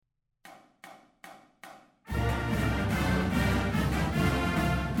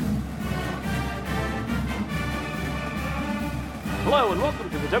Hello and welcome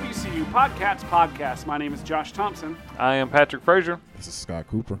to the WCU PodCats Podcast. My name is Josh Thompson. I am Patrick Frazier. This is Scott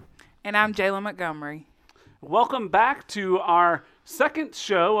Cooper. And I'm Jayla Montgomery. Welcome back to our second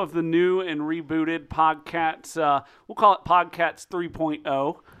show of the new and rebooted PodCats. We'll call it PodCats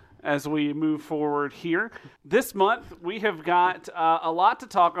 3.0 as we move forward here. This month we have got a lot to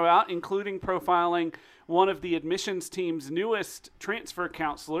talk about, including profiling one of the admissions team's newest transfer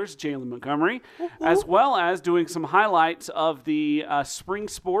counselors, Jayla Montgomery, as well as doing some highlights of the spring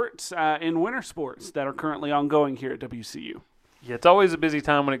sports and winter sports that are currently ongoing here at WCU. Yeah, it's always a busy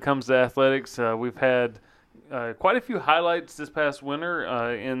time when it comes to athletics. We've had quite a few highlights this past winter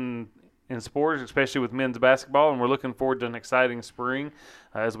in sports, especially with men's basketball, and we're looking forward to an exciting spring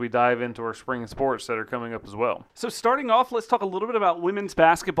as we dive into our spring sports that are coming up as well. So starting off, let's talk a little bit about women's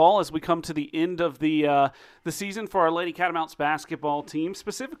basketball as we come to the end of the season for our Lady Catamounts basketball team.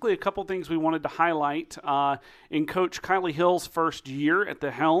 Specifically, a couple things we wanted to highlight in Coach Kylie Hill's first year at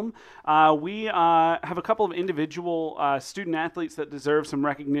the helm. We have a couple of individual student athletes that deserve some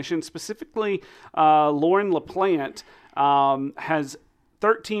recognition. Specifically, Lauren LaPlante has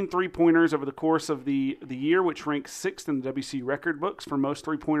 13 three-pointers over the course of the year, which ranks 6th in the WC record books for most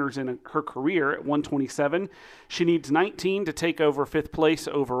three-pointers in her career at 127. She needs 19 to take over 5th place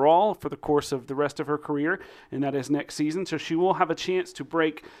overall for the course of the rest of her career, and that is next season. So she will have a chance to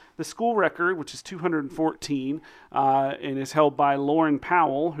break the school record, which is 214, and is held by Lauren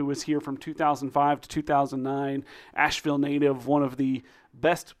Powell, who was here from 2005 to 2009, Asheville native, one of the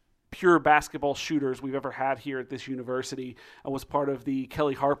best pure basketball shooters we've ever had here at this university. I was part of the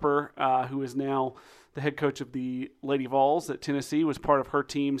Kelly Harper, who is now the head coach of the Lady Vols at Tennessee, was part of her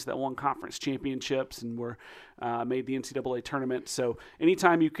teams that won conference championships and were made the NCAA tournament. So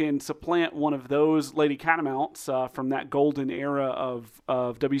anytime you can supplant one of those Lady Catamounts from that golden era of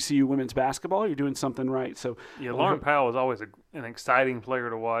WCU women's basketball, you're doing something right. So yeah, Lauren Powell is always an exciting player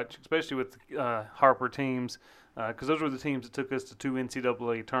to watch, especially with Harper teams. Because those were the teams that took us to 2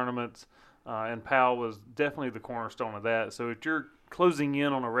 NCAA tournaments, and Powell was definitely the cornerstone of that. So if you're closing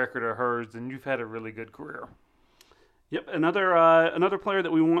in on a record of hers, then you've had a really good career. Yep, another player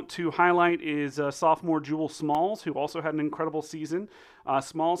that we want to highlight is sophomore Jewel Smalls, who also had an incredible season.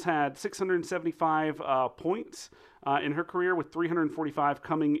 Smalls had 675 points in her career, with 345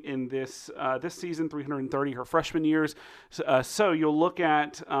 coming in this season, 330 her freshman years. So you'll look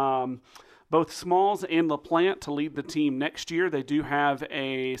at both Smalls and LaPlante to lead the team next year. They do have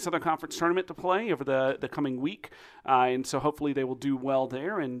a Southern Conference tournament to play over the coming week, and so hopefully they will do well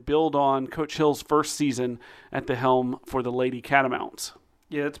there and build on Coach Hill's first season at the helm for the Lady Catamounts.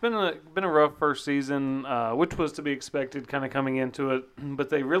 Yeah, it's been a rough first season, which was to be expected kind of coming into it, but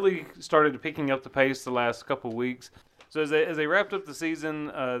they really started picking up the pace the last couple of weeks. So as they wrapped up the season,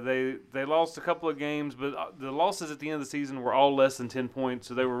 they lost a couple of games, but the losses at the end of the season were all less than 10 points.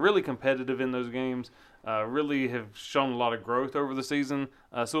 So they were really competitive in those games, really have shown a lot of growth over the season.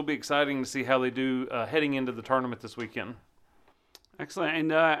 So it'll be exciting to see how they do heading into the tournament this weekend. Excellent.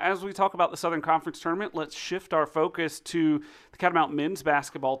 And as we talk about the Southern Conference tournament, let's shift our focus to the Catamount men's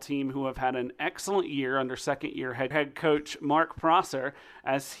basketball team, who have had an excellent year under second-year head coach Mark Prosser,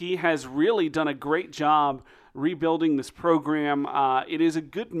 as he has really done a great job rebuilding this program. It is a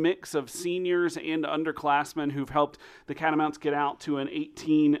good mix of seniors and underclassmen who've helped the Catamounts get out to an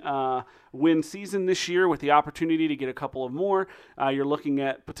 18-win season this year with the opportunity to get a couple of more. You're looking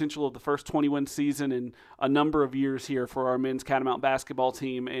at potential of the first 20-win season in a number of years here for our men's Catamount basketball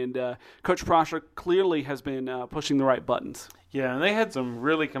team, and Coach Prosser clearly has been pushing the right buttons. Yeah, and they had some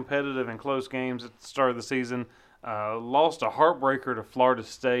really competitive and close games at the start of the season. Lost a heartbreaker to Florida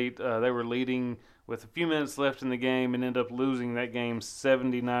State. They were leading with a few minutes left in the game and ended up losing that game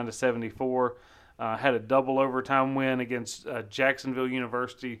 79-74. Had a double overtime win against Jacksonville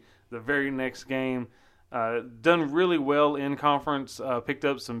University the very next game. Done really well in conference. Picked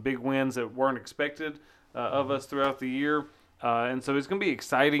up some big wins that weren't expected of us throughout the year. And so it's going to be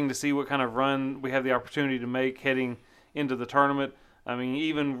exciting to see what kind of run we have the opportunity to make heading into the tournament. I mean,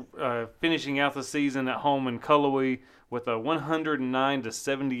 even finishing out the season at home in Cullowhee with a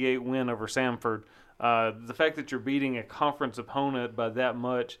 109-78 win over Samford. The fact that you're beating a conference opponent by that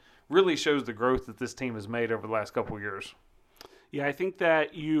much really shows the growth that this team has made over the last couple of years. Yeah, I think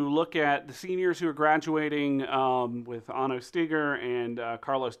that you look at the seniors who are graduating with Anno Stiger and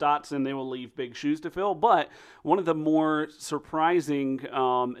Carlos Dotson, they will leave big shoes to fill. But one of the more surprising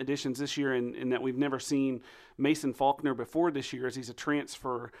additions this year, in that we've never seen Mason Faulkner before this year, as he's a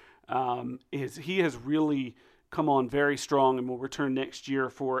transfer, he has really come on very strong and will return next year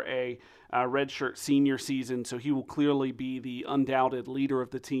for a redshirt senior season. So he will clearly be the undoubted leader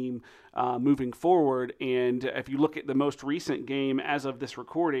of the team moving forward. And if you look at the most recent game as of this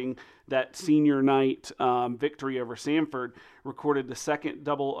recording, that senior night victory over Samford, recorded the second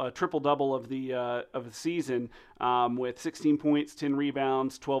triple-double of the season with 16 points, 10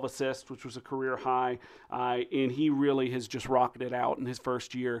 rebounds, 12 assists, which was a career high. And he really has just rocketed out in his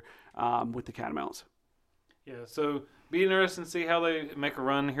first year with the Catamounts. Yeah, so be interesting to see how they make a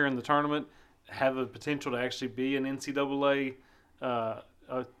run here in the tournament, have the potential to actually be an NCAA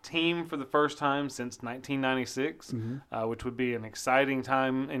a team for the first time since 1996, which would be an exciting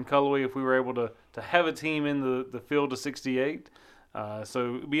time in Cullowhee if we were able to have a team in the field of 68.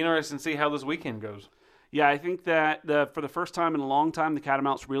 So it'd be interesting to see how this weekend goes. Yeah, I think that for the first time in a long time, the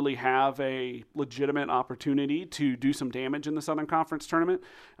Catamounts really have a legitimate opportunity to do some damage in the Southern Conference tournament.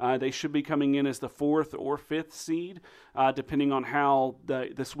 They should be coming in as the 4th or 5th seed, depending on how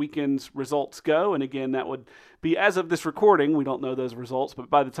this weekend's results go. And again, that would be, as of this recording, we don't know those results, but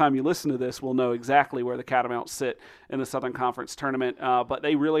by the time you listen to this, we'll know exactly where the Catamounts sit in the Southern Conference tournament. But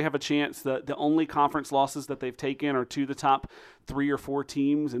they really have a chance. The only conference losses that they've taken are to the top 3 or 4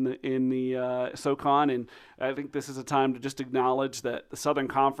 teams in the SoCon, and I think this is a time to just acknowledge that the Southern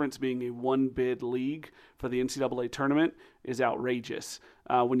Conference being a one-bid league for the NCAA tournament is outrageous.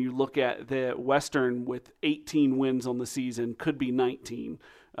 When you look at the Western with 18 wins on the season, could be 19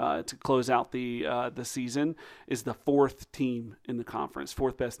 to close out the season, is the 4th team in the conference,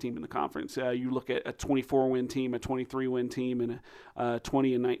 4th best team in the conference. You look at a 24-win team, a 23-win team, and a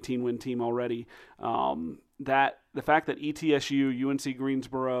 20 and 19-win team already. The fact that ETSU, UNC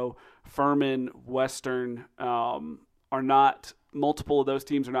Greensboro, Furman, Western are not, multiple of those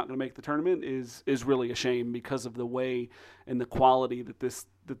teams are not going to make the tournament is really a shame because of the way and the quality that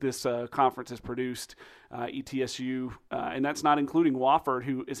this conference has produced. ETSU, and that's not including Wofford,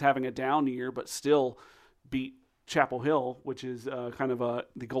 who is having a down year but still beat Chapel Hill, which is kind of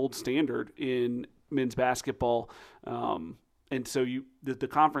the gold standard in men's basketball. And so the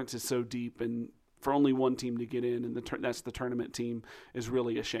conference is so deep, and for only one team to get in, and that's the tournament team, is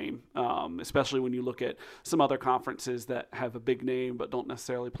really a shame, especially when you look at some other conferences that have a big name but don't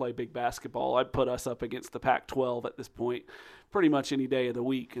necessarily play big basketball. I'd put us up against the Pac-12 at this point pretty much any day of the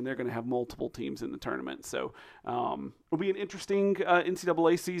week, and they're going to have multiple teams in the tournament. So it'll be an interesting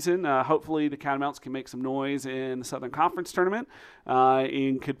NCAA season. Hopefully the Catamounts can make some noise in the Southern Conference tournament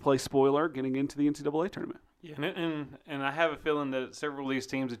and could play spoiler getting into the NCAA tournament. Yeah, and I have a feeling that several of these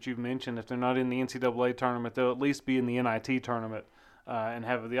teams that you've mentioned, if they're not in the NCAA tournament, they'll at least be in the NIT tournament and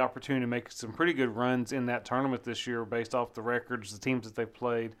have the opportunity to make some pretty good runs in that tournament this year based off the records, the teams that they've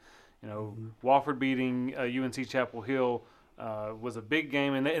played. You know, Wofford beating UNC Chapel Hill was a big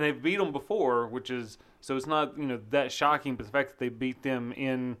game, and they've beat them before, which is so it's not that shocking. But the fact that they beat them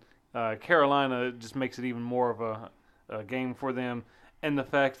in Carolina just makes it even more of a game for them, and the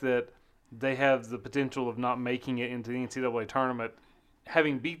fact that they have the potential of not making it into the NCAA tournament,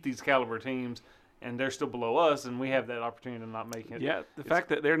 having beat these caliber teams, and they're still below us, and we have that opportunity to not make it. Yeah, the fact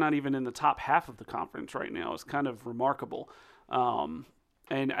that they're not even in the top half of the conference right now is kind of remarkable.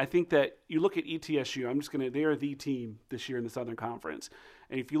 And I think that you look at ETSU, they're the team this year in the Southern Conference.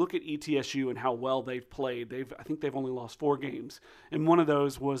 And if you look at ETSU and how well they've played, I think they've only lost 4 games. And one of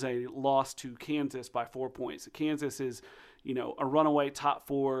those was a loss to Kansas by 4 points. Kansas is, a runaway top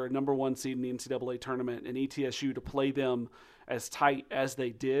 4, number 1 seed in the NCAA tournament, and ETSU to play them as tight as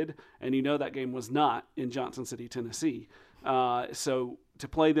they did. And that game was not in Johnson City, Tennessee. So to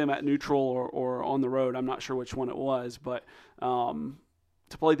play them at neutral or on the road, I'm not sure which one it was, but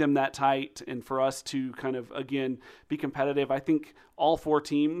to play them that tight and for us to kind of, again, be competitive, I think all 4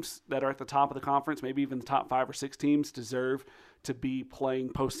 teams that are at the top of the conference, maybe even the top 5 or 6 teams, deserve to be playing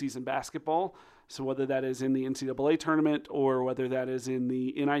postseason basketball. So whether that is in the NCAA tournament or whether that is in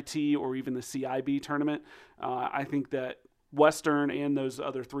the NIT or even the CIB tournament, I think that Western and those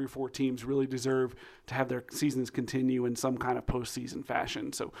other 3 or 4 teams really deserve to have their seasons continue in some kind of postseason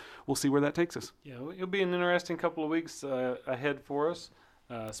fashion. So we'll see where that takes us. Yeah, it'll be an interesting couple of weeks ahead for us.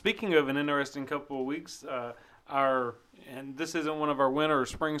 Speaking of an interesting couple of weeks, and this isn't one of our winter or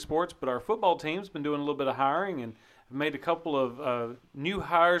spring sports, but our football team's been doing a little bit of hiring and made a couple of new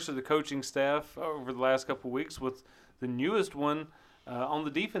hires to the coaching staff over the last couple of weeks, with the newest one on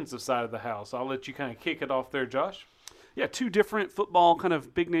the defensive side of the house. I'll let you kind of kick it off there, Josh. Yeah, 2 different football, kind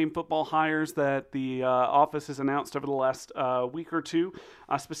of big-name football hires that the office has announced over the last week or 2.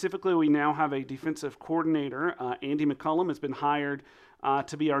 Specifically, we now have a defensive coordinator. Andy McCullum has been hired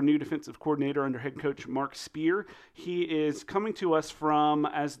to be our new defensive coordinator under head coach Mark Spear. He is coming to us from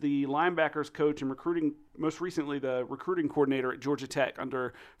as the linebackers coach and recruiting, most recently the recruiting coordinator at Georgia Tech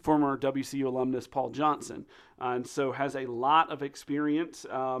under former WCU alumnus Paul Johnson, and so has a lot of experience.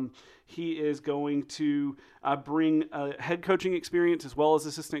 He is going to bring head coaching experience as well as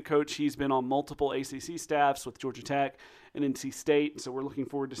assistant coach. He's been on multiple ACC staffs with Georgia Tech and NC State, so we're looking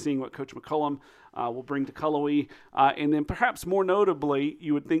forward to seeing what Coach McCullum will bring to Cullowhee. And then perhaps more notably,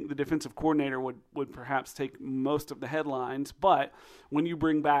 you would think the defensive coordinator would perhaps take most of the headlines, but when you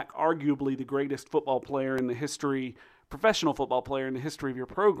bring back arguably the greatest football player in the history, professional football player in the history of your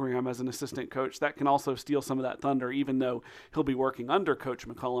program as an assistant coach, that can also steal some of that thunder, even though he'll be working under Coach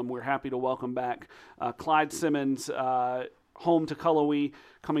McCullum. We're happy to welcome back Clyde Simmons, home to Cullowhee,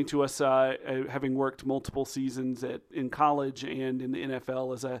 coming to us having worked multiple seasons in college and in the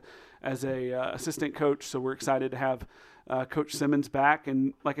NFL as a assistant coach. So we're excited to have Coach Simmons back.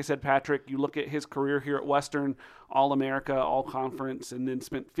 And like I said, Patrick, you look at his career here at Western, All-America, All-Conference, and then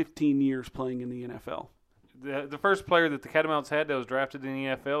spent 15 years playing in the NFL. The first player that the Catamounts had that was drafted in the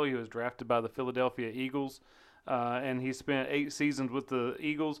NFL, he was drafted by the Philadelphia Eagles, and he spent 8 seasons with the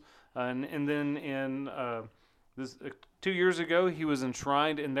Eagles. And then in 2 years ago, he was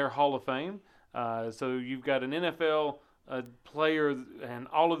enshrined in their Hall of Fame. So you've got an NFL player and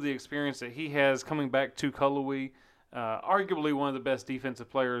all of the experience that he has coming back to Cullowhee. Arguably one of the best defensive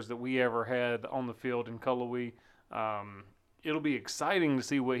players that we ever had on the field in Cullowhee. It'll be exciting to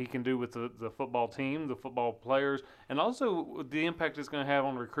see what he can do with the football team, the football players, and also the impact it's going to have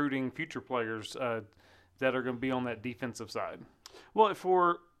on recruiting future players that are going to be on that defensive side. Well,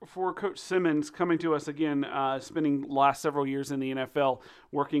 for Coach Simmons coming to us again, spending the last several years in the NFL,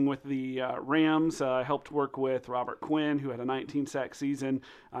 working with the Rams, helped work with Robert Quinn, who had a 19-sack season.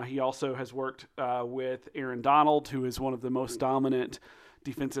 He also has worked with Aaron Donald, who is one of the most dominant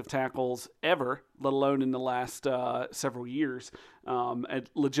defensive tackles ever, let alone in the last several years. A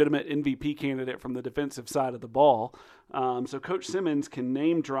legitimate MVP candidate from the defensive side of the ball. So Coach Simmons can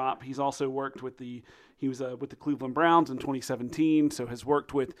name drop. He's also worked with the Cleveland Browns in 2017, so has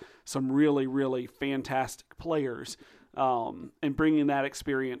worked with some really, really fantastic players. And bringing that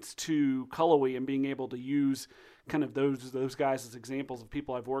experience to Cullowhee and being able to use kind of those guys as examples of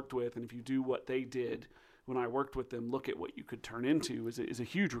people I've worked with, and if you do what they did when I worked with them, look at what you could turn into is a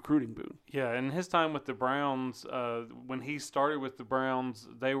huge recruiting boon. Yeah, and his time with the Browns, when he started with the Browns,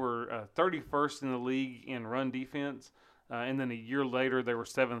 they were 31st in the league in run defense, and then a year later they were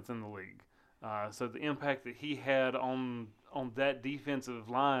 7th in the league. So the impact that he had on that defensive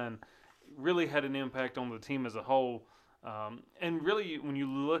line really had an impact on the team as a whole. And really, when you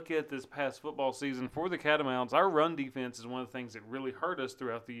look at this past football season for the Catamounts, our run defense is one of the things that really hurt us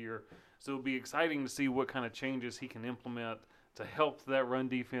throughout the year. So it'll be exciting to see what kind of changes he can implement to help that run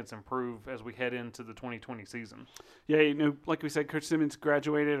defense improve as we head into the 2020 season. Yeah, like we said, Coach Simmons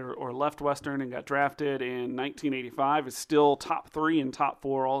graduated or left Western and got drafted in 1985, is still top 3 and top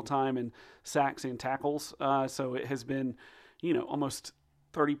 4 all time in sacks and tackles. So it has been, almost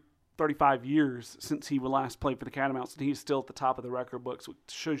 35 years since he last played for the Catamounts, and he's still at the top of the record books, which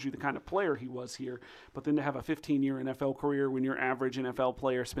shows you the kind of player he was here. But then to have a 15-year NFL career when your average NFL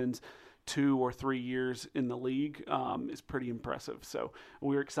player spends 2 or 3 years in the league is pretty impressive. So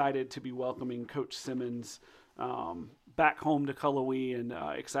we're excited to be welcoming Coach Simmons back home to Cullowhee, and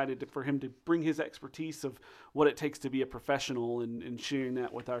excited for him to bring his expertise of what it takes to be a professional and sharing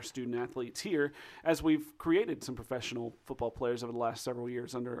that with our student athletes here, as we've created some professional football players over the last several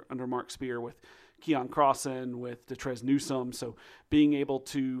years under Mark Spear, with Keon Crossan, with Detrez Newsome. So being able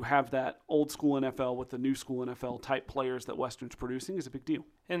to have that old school NFL with the new school NFL type players that Western's producing is a big deal.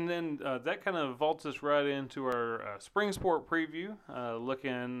 And then that kind of vaults us right into our spring sport preview.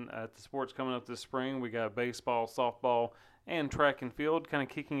 Looking at the sports coming up this spring, we got baseball, softball, and track and field. Kind of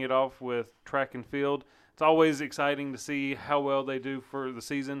kicking it off with track and field. It's always exciting to see how well they do for the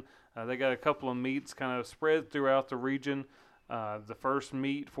season. They got a couple of meets kind of spread throughout the region. The first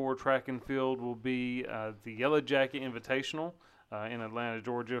meet for track and field will be the Yellow Jacket Invitational in Atlanta,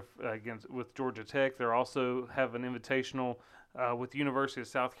 Georgia, with Georgia Tech. They also have an invitational with the University of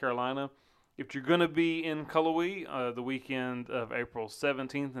South Carolina. If you're going to be in Cullowhee, the weekend of April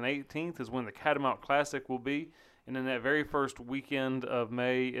 17th and 18th is when the Catamount Classic will be. And then that very first weekend of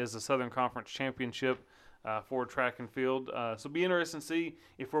May is the Southern Conference Championship for track and field. So it'll be interesting to see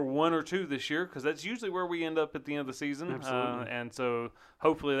if we're 1 or 2 this year, because that's usually where we end up at the end of the season. Absolutely. And so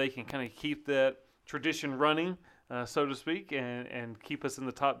hopefully they can kind of keep that tradition running, so to speak, and keep us in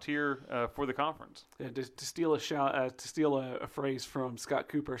the top tier for the conference. Yeah, to steal a phrase from Scott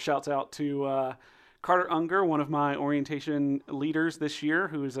Cooper, shouts out to Carter Unger, one of my orientation leaders this year,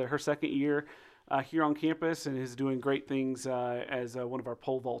 who is her second year here on campus and is doing great things as one of our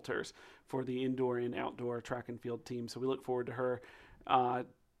pole vaulters for the indoor and outdoor track and field team. So we look forward to her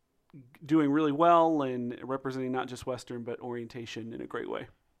doing really well and representing not just Western but orientation in a great way.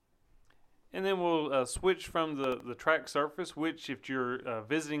 And then we'll switch from the track surface, which if you're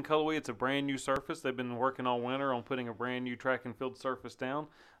visiting Cullowhee, it's a brand new surface. They've been working all winter on putting a brand new track and field surface down.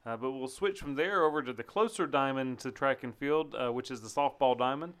 But we'll switch from there over to the closer diamond to track and field, which is the softball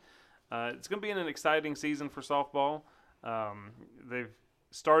diamond. It's going to be an exciting season for softball. They've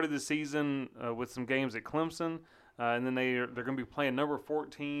started the season with some games at Clemson, and then they're going to be playing number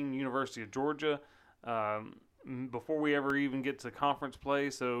 14, University of Georgia, before we ever even get to conference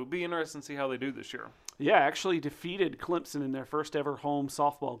play. So it'll be interesting to see how they do this year. Yeah, actually defeated Clemson in their first ever home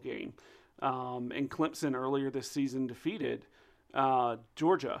softball game. And Clemson earlier this season defeated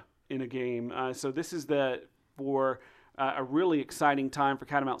Georgia in a game. So this is for a really exciting time for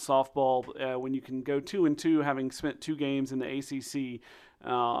Catamount softball when you can go 2-2, having spent 2 games in the ACC.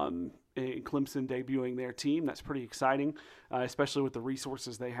 And Clemson debuting their team. That's pretty exciting, especially with the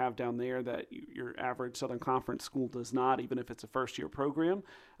resources they have down there that your average Southern Conference school does not, even if it's a first-year program.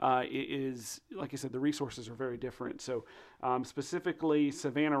 It is, like I said, the resources are very different. So specifically,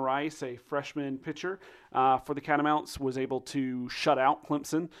 Savannah Rice, a freshman pitcher for the Catamounts, was able to shut out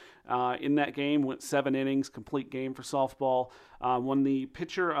Clemson in that game, went 7 innings, complete game for softball, won the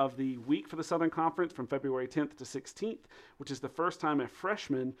pitcher of the week for the Southern Conference from February 10th to 16th, which is the first time a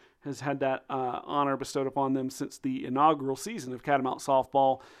freshman has had that honor bestowed upon them since the inaugural season of Catamount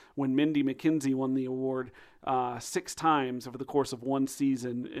softball, when Mindy McKenzie won the award 6 times over the course of one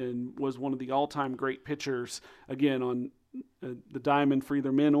season and was one of the all-time great pitchers, again, on the diamond for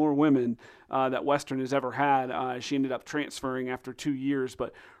either men or women that Western has ever had. She ended up transferring after 2 years,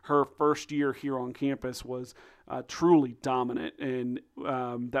 but her first year here on campus was truly dominant, and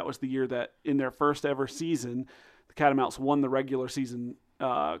that was the year that in their first ever season, the Catamounts won the regular season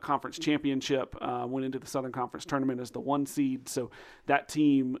conference championship, went into the Southern Conference tournament as the 1 seed. So that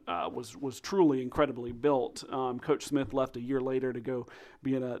team was truly incredibly built. Coach Smith left a year later to go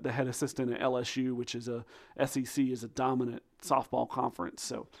be the head assistant at LSU, which is SEC is a dominant softball conference.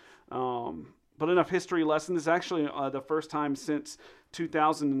 So, but enough history lesson. This is actually the first time since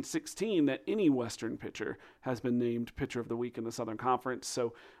 2016 that any Western pitcher has been named Pitcher of the Week in the Southern Conference.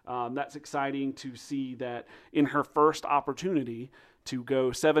 So that's exciting to see that in her first opportunity to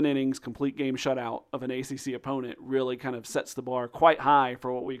go 7 innings, complete game shutout of an ACC opponent really kind of sets the bar quite high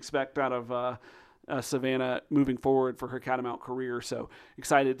for what we expect out of Savannah moving forward for her Catamount career. So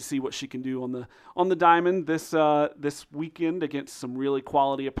excited to see what she can do on the diamond this weekend against some really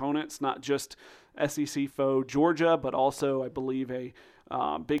quality opponents, not just SEC foe Georgia, but also I believe a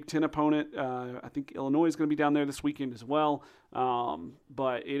Big Ten opponent. I think Illinois is going to be down there this weekend as well.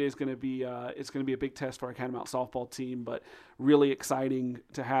 But it is going to be a big test for our Catamount softball team. But really exciting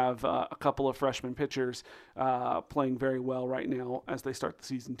to have a couple of freshman pitchers playing very well right now as they start the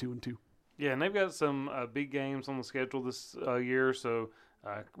season 2-2. Yeah, and they've got some big games on the schedule this year, so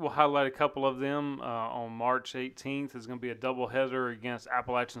we'll highlight a couple of them. On March 18th is going to be a doubleheader against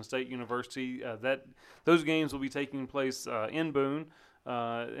Appalachian State University. Those games will be taking place in Boone,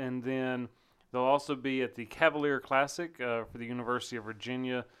 and then they'll also be at the Cavalier Classic for the University of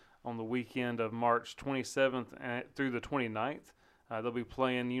Virginia on the weekend of March 27th through the 29th. They'll be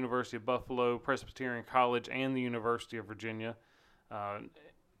playing the University of Buffalo, Presbyterian College, and the University of Virginia.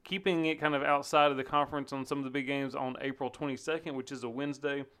 Keeping it kind of outside of the conference on some of the big games on April 22nd, which is a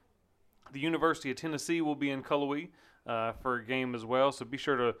Wednesday, the University of Tennessee will be in Cullowhee for a game as well. So be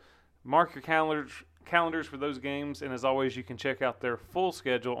sure to mark your calendars for those games. And as always, you can check out their full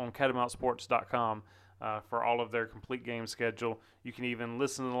schedule on catamountsports.com for all of their complete game schedule. You can even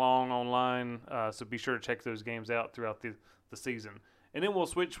listen along online, so be sure to check those games out throughout the season. And then we'll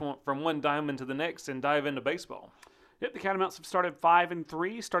switch from one diamond to the next and dive into baseball. Yep, the Catamounts have started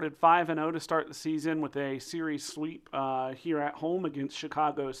 5-3, started 5-0 to start the season with a series sweep here at home against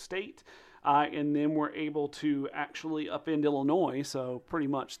Chicago State. And then we're able to actually upend Illinois, so pretty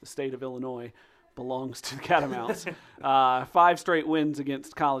much the state of Illinois belongs to the Catamounts. 5 straight wins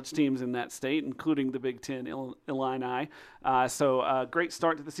against college teams in that state, including the Big Ten Illini. So great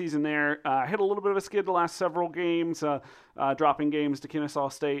start to the season there. Hit a little bit of a skid the last several games, dropping games to Kennesaw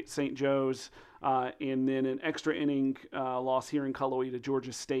State, St. Joe's, and then an extra inning loss here in Cullowhee to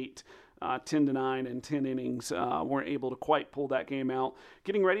Georgia State. 10-9 and 10 innings. Weren't able to quite pull that game out.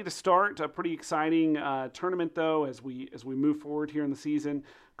 Getting ready to start a pretty exciting tournament, though, as we move forward here in the season.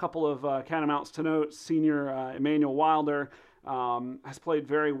 A couple of Catamounts to note. Senior Emmanuel Wilder has played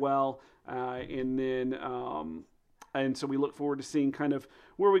very well. And so we look forward to seeing kind of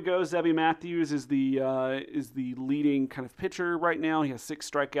where we go. Zebby Matthews is the leading kind of pitcher right now. He has 6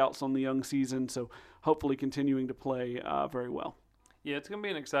 strikeouts on the young season, so hopefully continuing to play very well. Yeah, it's going to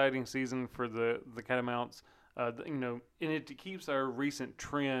be an exciting season for the Catamounts. And it keeps our recent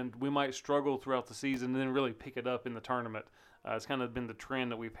trend. We might struggle throughout the season and then really pick it up in the tournament. It's kind of been the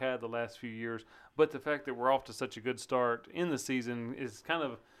trend that we've had the last few years. But the fact that we're off to such a good start in the season is kind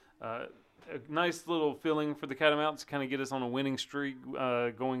of a nice little feeling for the Catamounts to kind of get us on a winning streak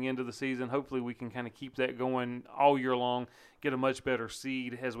going into the season. Hopefully we can kind of keep that going all year long, get a much better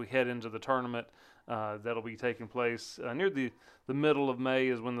seed as we head into the tournament that'll be taking place near the middle of May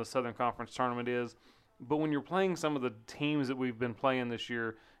is when the Southern Conference tournament is. But when you're playing some of the teams that we've been playing this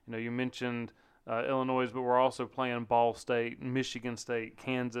year, you mentioned Illinois, but we're also playing Ball State, Michigan State,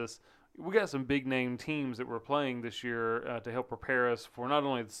 Kansas. We got some big-name teams that we're playing this year to help prepare us for not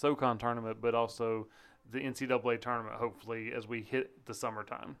only the SoCon tournament, but also the NCAA tournament, hopefully, as we hit the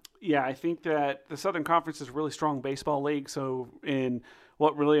summertime. Yeah, I think that the Southern Conference is a really strong baseball league. So in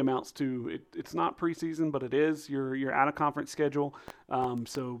what really amounts to, it's not preseason, but it is your out-of-conference schedule.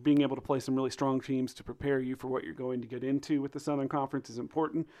 So being able to play some really strong teams to prepare you for what you're going to get into with the Southern Conference is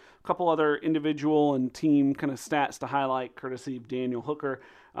important. A couple other individual and team kind of stats to highlight, courtesy of Daniel Hooker.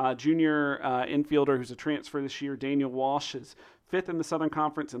 Junior infielder who's a transfer this year, Daniel Walsh, is 5th in the Southern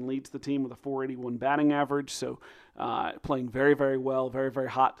Conference and leads the team with a .481 batting average. So playing very, very well, very, very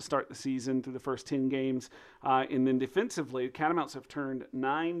hot to start the season through the first 10 games. And then defensively, Catamounts have turned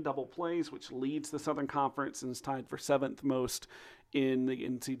 9 double plays, which leads the Southern Conference and is tied for 7th most in the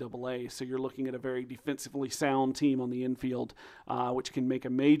NCAA. So you're looking at a very defensively sound team on the infield, which can make a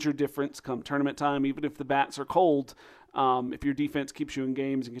major difference come tournament time, even if the bats are cold. If your defense keeps you in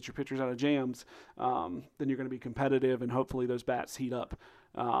games and gets your pitchers out of jams, then you're going to be competitive, and hopefully those bats heat up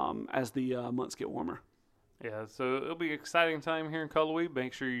as the months get warmer. Yeah, so it'll be an exciting time here in Cullowhee.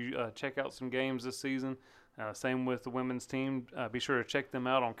 Make sure you check out some games this season. Same with the women's team. Be sure to check them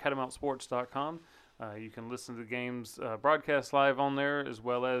out on catamountsports.com. You can listen to the games broadcast live on there, as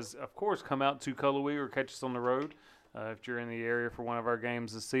well as, of course, come out to Cullowhee or catch us on the road if you're in the area for one of our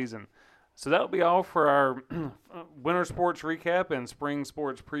games this season. So that'll be all for our winter sports recap and spring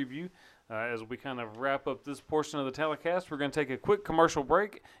sports preview. As we kind of wrap up this portion of the telecast, we're going to take a quick commercial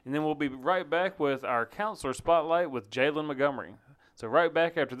break, and then we'll be right back with our Counselor Spotlight with Jalen Montgomery. So right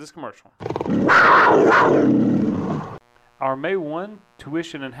back after this commercial. Our May 1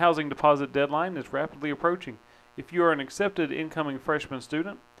 tuition and housing deposit deadline is rapidly approaching. If you are an accepted incoming freshman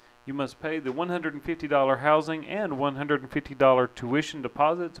student, you must pay the $150 housing and $150 tuition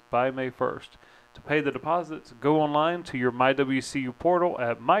deposits by May 1st. To pay the deposits, go online to your MyWCU portal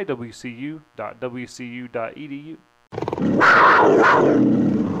at mywcu.wcu.edu.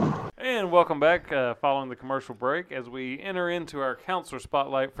 And welcome back following the commercial break as we enter into our Counselor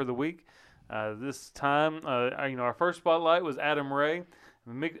Spotlight for the week. This time, our first spotlight was Adam Ray.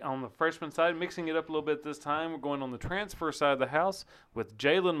 On the freshman side, mixing it up a little bit this time, we're going on the transfer side of the house with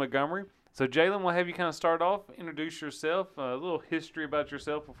Jalen Montgomery. So, Jalen, we'll have you kind of start off, introduce yourself, a little history about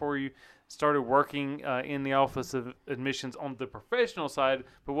yourself before you started working in the Office of Admissions on the professional side,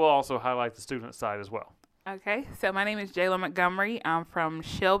 but we'll also highlight the student side as well. Okay, so my name is Jayla Montgomery. I'm from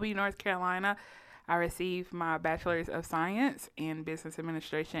Shelby, North Carolina. I received my Bachelor's of Science in Business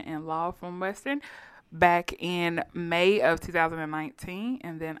Administration and Law from Western back in May of 2019,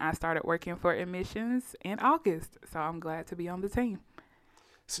 and then I started working for admissions in August, so I'm glad to be on the team.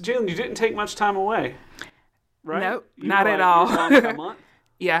 So, Jalen, you didn't take much time away, right? Nope, not at all. A month?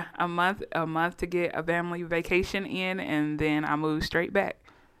 Yeah, a month to get a family vacation in, and then I moved straight back.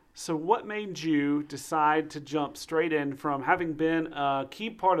 So what made you decide to jump straight in from having been a key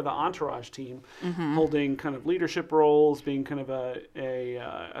part of the entourage team, holding kind of leadership roles, being kind of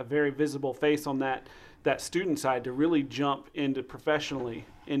a very visible face on that student side, to really jump into professionally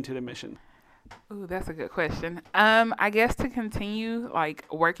into the mission? Ooh, that's a good question. I guess to continue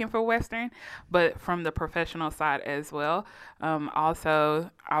working for Western, but from the professional side as well. Also,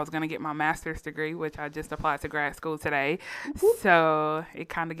 I was going to get my master's degree, which I just applied to grad school today. So it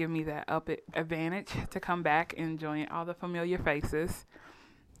kind of gave me that advantage to come back and join all the familiar faces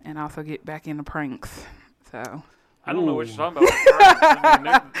and also get back into pranks. So I don't know what you're talking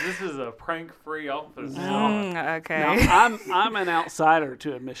about. This is a prank-free office. Okay. Now, I'm an outsider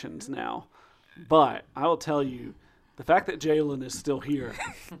to admissions now. But I will tell you, the fact that Jalen is still here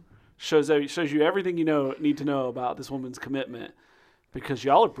shows you everything you need to know about this woman's commitment, because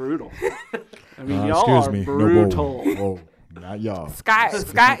y'all are brutal. I mean, y'all are brutal. Whoa. Not y'all. Scott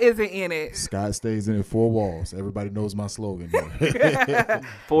isn't in it. Scott stays in 4 walls. Everybody knows my slogan.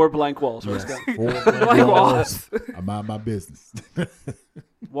 4 blank walls. Right, Yes, Scott? 4 Blank walls. I mind my business.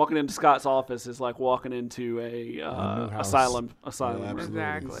 Walking into Scott's office is like walking into a new house. asylum. Yeah, Asylum. absolutely.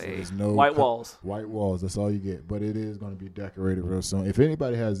 Exactly. There's no White walls. White walls. That's all you get. But it is going to be decorated real soon. If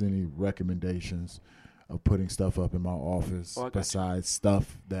anybody has any recommendations of putting stuff up in my office besides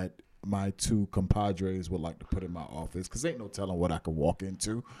stuff that my 2 compadres would like to put in my office, because ain't no telling what I could walk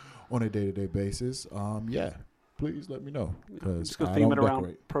into on a day-to-day basis, please let me know. Because Just go I theme don't it around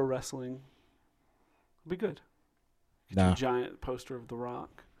decorate. pro wrestling. It'll be good. Get Nah. you a giant poster of The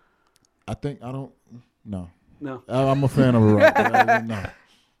Rock. I think I don't. No. No. I'm a fan of The Rock.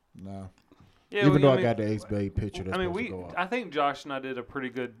 No. Yeah, Even well, though I got the Ace Bay picture that's supposed to go up. I think Josh and I did a pretty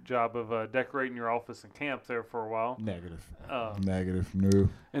good job of decorating your office and camp there for a while. Negative. Uh, Negative. No.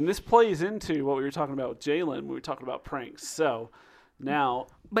 And this plays into what we were talking about with Jalen when we were talking about pranks. So now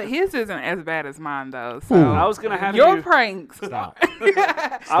But his isn't as bad as mine, though. So Ooh. I was going to have your you. pranks. Stop.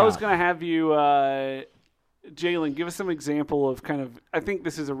 I was going to have you, Jalen, give us some example of kind of. I think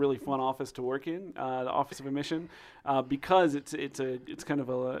this is a really fun office to work in, the Office of Admission, because it's kind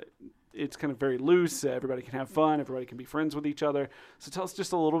of very loose. Everybody can have fun. Everybody can be friends with each other. So tell us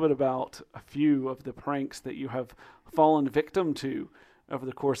just a little bit about a few of the pranks that you have fallen victim to over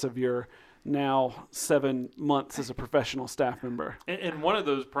the course of your now 7 months as a professional staff member. and one of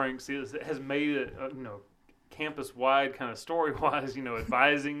those pranks has made it, campus-wide, kind of story-wise,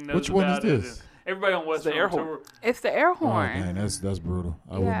 advising knows Which one is about it. this? And everybody on West the air Tour. horn. It's the air Oh, horn. man, that's brutal.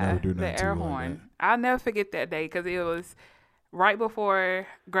 I would never do nothing the to air you like horn. that. I'll never forget that day because it was right before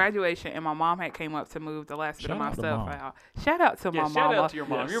graduation, and my mom had came up to move the last bit of Shout my out to stuff Mom. out. Shout out to Yeah, my shout mama. out to your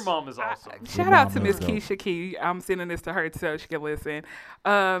mom. Yes. Your mom is awesome. Shout out to mom Miss is dope. Keisha Key. I'm sending this to her so she can listen.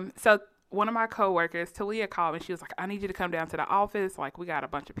 So one of my coworkers, Talia, called me. She was like, I need you to come down to the office. Like, we got a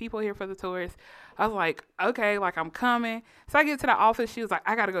bunch of people here for the tours. I was like, okay, like, I'm coming. So I get to the office. She was like,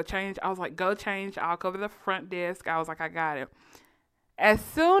 I got to go change. I was like, go change. I'll cover the front desk. I was like, I got it. As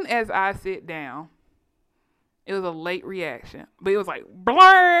soon as I sit down, it was a late reaction. But it was like,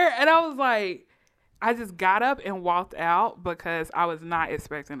 blur. And I was like, I just got up and walked out because I was not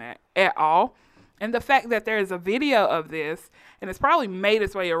expecting that at all. And the fact that there is a video of this, and it's probably made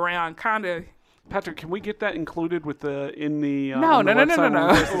its way around, kind of. Patrick, can we get that included with the in the No, on the no, no, website no, when we no.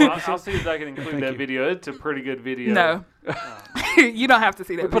 post the Well, episode? I'll see if I can include that you. video. It's a pretty good video. No, you don't have to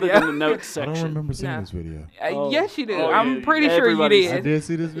see We that put it video. in the notes I don't section. remember seeing No. this video. Oh. Yes, you do. Oh, yeah, I'm you pretty did. sure you Everybody's- I did. did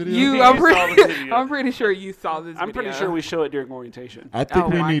see this video. You, I'm pretty- I'm pretty sure you saw this. I'm pretty video. sure we show it during orientation. I think Oh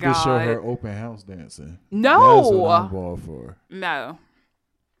we my need to show God. her open house dancing. No. That's what I'm involved for. No.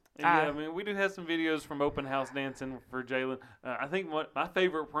 And yeah, I mean, we do have some videos from open house dancing for Jalen. I think my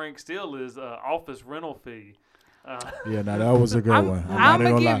favorite prank still is office rental fee. Yeah, now that was a good one. I'm not gonna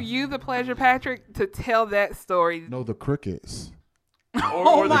gonna give lie. you the pleasure, Patrick, to tell that story. No, the crickets.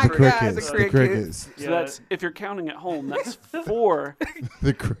 Oh my The God, crickets. the The crickets. So Yeah. that's if you're counting at home, that's 4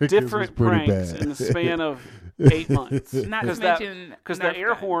 The crickets different was pretty pranks bad. in the span of 8 months. Not to Because that mention because the air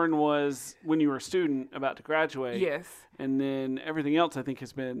Nerf gun. horn was when you were a student about to graduate. Yes, And then everything else I think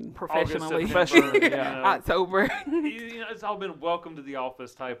has been professionally. August, Professionally, September, yeah. you know. October. It's all been welcome to the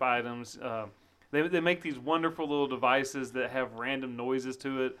office type items. They make these wonderful little devices that have random noises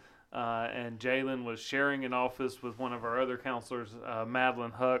to it. And Jalen was sharing an office with one of our other counselors,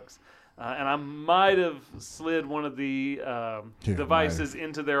 Madeline Hucks. And I might have slid one of the devices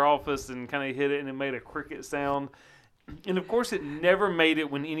into their office and kind of hit it, and it made a cricket sound. And, of course, it never made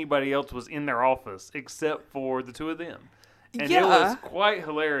it when anybody else was in their office except for the two of them. And it was quite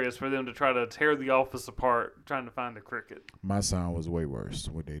hilarious for them to try to tear the office apart trying to find the cricket. My sound was way worse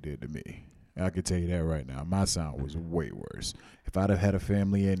what they did to me. I can tell you that right now. My sound was way worse. If I'd have had a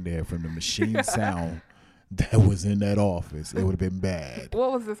family in there from the machine sound that was in that office, it would have been bad.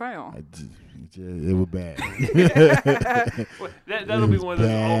 What was the sound? It was bad. Well, that'll be one of those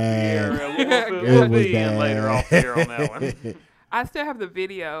off the air. It We'll was be in later off the air on that one. I still have the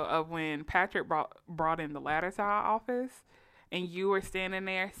video of when Patrick brought in the ladder to our office, and you were standing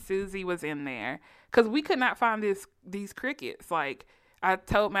there. Susie was in there because we could not find these crickets. Like, I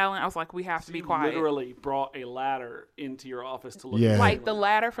told Madeline, I was like, we have to be You quiet. literally brought a ladder into your office to look Yeah. at Like the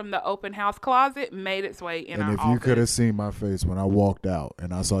ladder from the open house closet made its way in And our if office. you could have seen my face when I walked out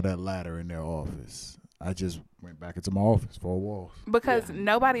and I saw that ladder in their office, I just went back into my office, 4 walls. Because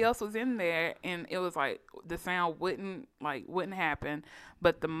nobody else was in there, and it was like the sound wouldn't happen.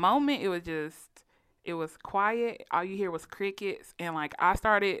 But the moment it was quiet, all you hear was crickets, and like I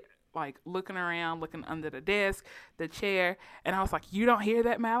started like looking around, looking under the desk, the chair, and I was like, "You don't hear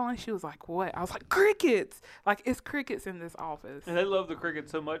that, Madeline?" She was like, "What?" I was like, "Crickets! Like it's crickets in this office." And they love the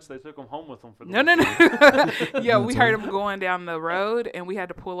crickets so much they took them home with them for the No. Yeah, we heard them going down the road, and we had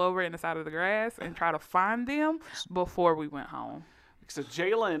to pull over in the side of the grass and try to find them before we went home. So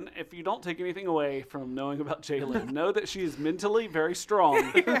Jalen, if you don't take anything away from knowing about Jalen, know that she is mentally very strong.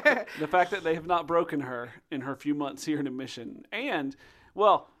 The fact that they have not broken her in her few months here in admission. And,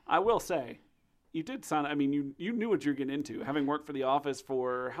 well, I will say, you did sign, I mean, you knew what you were getting into. Having worked for the office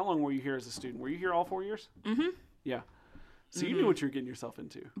for, how long were you here as a student? Were you here all 4 years? Mm-hmm. Yeah. So you knew what you were getting yourself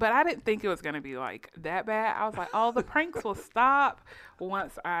into. But I didn't think it was going to be like that bad. I was like, oh, the pranks will stop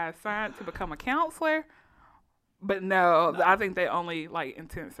once I signed to become a counselor. But no, I think they only like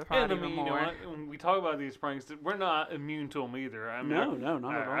intensified even more. You know, when we talk about these pranks, we're not immune to them either. I mean, no,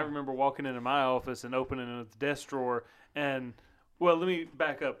 not at all. I remember walking into my office and opening the desk drawer, and well, let me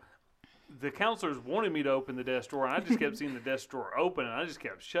back up. The counselors wanted me to open the desk drawer, and I just kept seeing the desk drawer open, and I just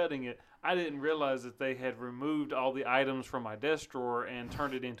kept shutting it. I didn't realize that they had removed all the items from my desk drawer and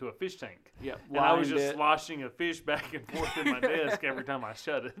turned it into a fish tank. Yeah, and I was just sloshing a fish back and forth in my desk every time I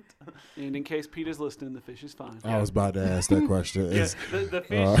shut it. And in case Pete is listening, the fish is fine. I was about to ask that question. The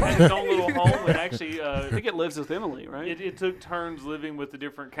fish had its own little home, and actually, I think it lives with Emily, right? It took turns living with the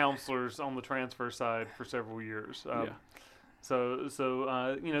different counselors on the transfer side for several years.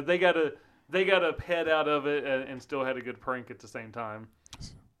 So you know, they got a pet out of it and still had a good prank at the same time.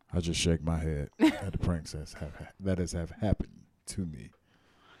 I just shake my head at the pranks that has happened to me.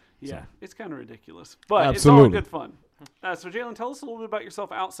 Yeah, So. it's kind of ridiculous, but Absolutely. it's all in good fun. So, Jalen, tell us a little bit about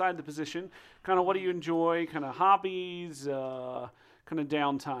yourself outside the position. Kind of what do you enjoy? Kind of hobbies, kind of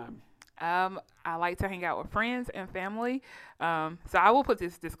downtime. I like to hang out with friends and family. So I will put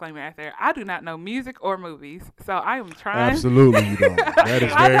this disclaimer out there. I do not know music or movies. So I am trying. Absolutely, you don't. That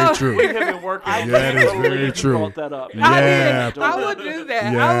is very true. We have been working. That is very true. Brought that up. Yeah. I will do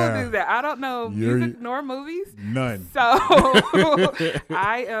that. Yeah. I will do that. I don't know music nor movies. None. So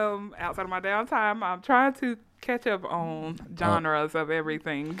I am, outside of my downtime, I'm trying to catch up on genres of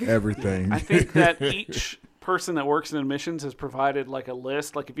everything. Everything. I think that each person that works in admissions has provided like a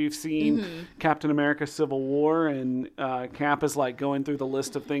list. Like if you've seen Captain America Civil War, and Cap is like going through the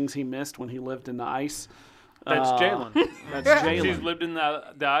list of things he missed when he lived in the ice. That's Jalen. That's Jalen. She's lived in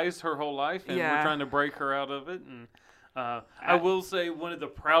the ice her whole life, and we're trying to break her out of it. And I will say one of the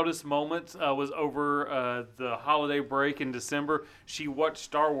proudest moments was over the holiday break in December. She watched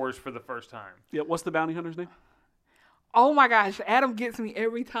Star Wars for the first time. Yeah, what's the bounty hunter's name? Oh my gosh, Adam gets me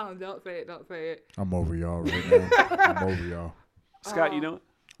every time. Don't say it. Don't say it. I'm over y'all right now. I'm over y'all. Scott, you know it?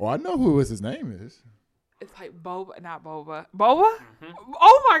 Well, I know who his name is. It's like Boba, not Boba. Boba? Mm-hmm.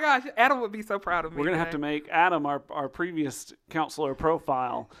 Oh my gosh, Adam would be so proud of me. We're gonna have to make Adam, our previous counselor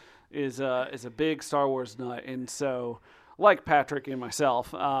profile, is a big Star Wars nut, and so like Patrick and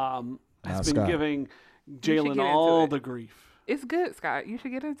myself, has been giving Jalen all the grief. It's good, Scott. You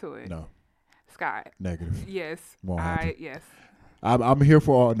should get into it. No. Scott. Negative. Yes. Yes. I'm here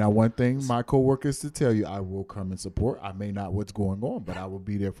for all. Now, one thing my coworkers to tell you, I will come and support. I may not what's going on, but I will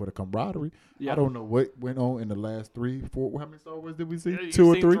be there for the camaraderie. Yep. I don't know what went on in the last 3, 4. How many Star Wars did we see? Yeah,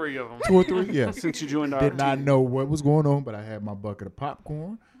 2 or 3? 3 of them. 2 or 3. Yeah. Since you joined our did not team. know what was going on, but I had my bucket of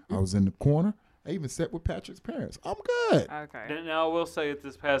popcorn. I was in the corner. I even sat with Patrick's parents. I'm good. Okay. Now I will say at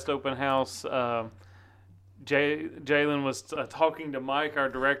this past open house, Jalen was talking to Mike, our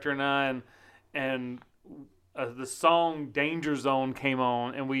director, and I, and the song Danger Zone came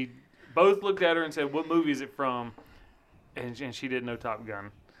on, and we both looked at her and said, "What movie is it from?" And she didn't know Top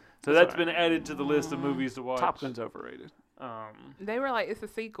Gun. So that's been added to the list of movies to watch. Top Gun's overrated. They were like, it's a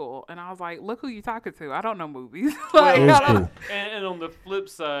sequel, and I was like, look who you talking to. I don't know movies. Cool. And on the flip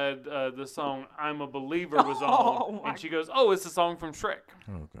side, the song "I'm a Believer" was on, and she goes, "Oh, it's a song from Shrek."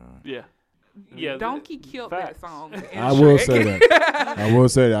 Oh God. Yeah. Yeah, Donkey killed that song. I will say that. I will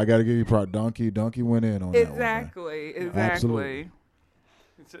say that. I got to give you props. Donkey went in on that one. Exactly. Absolutely.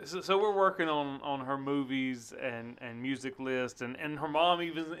 So we're working on her movies and music list, and her mom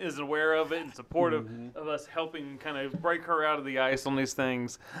even is aware of it and supportive of us helping kind of break her out of the ice on these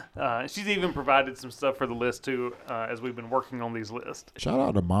things. She's even provided some stuff for the list too, as we've been working on these lists. Shout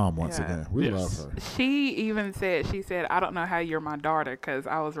out to Mom once again. We love her. She even said, I don't know how you're my daughter because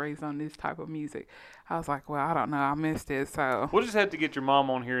I was raised on this type of music. I was like, well, I don't know. I missed it, so. We'll just have to get your mom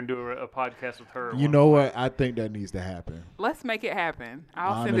on here and do a podcast with her. You know what? I think that needs to happen. Let's make it happen.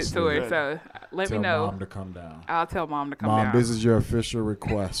 I'll send it to her, so let me know. Tell Mom to come down. I'll tell Mom to come down. Mom, this is your official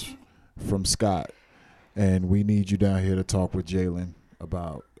request from Scott, and we need you down here to talk with Jalen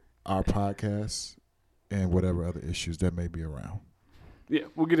about our podcast and whatever other issues that may be around. Yeah,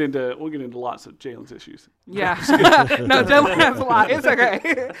 we'll get into lots of Jalen's issues. Yeah. No, Jalen has a lot. It's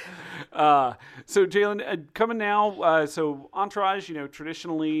okay. So Jalen, coming now, so Entourage,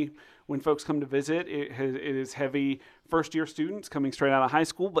 traditionally when folks come to visit, it is heavy first-year students coming straight out of high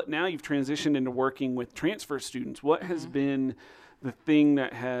school, but now you've transitioned into working with transfer students. What has been the thing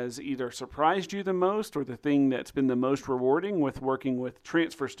that has either surprised you the most or the thing that's been the most rewarding with working with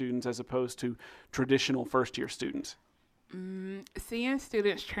transfer students as opposed to traditional first-year students? Seeing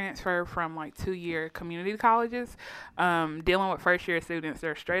students transfer from 2-year community colleges, dealing with first-year students,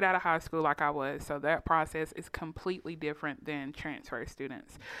 they're straight out of high school like I was, so that process is completely different than transfer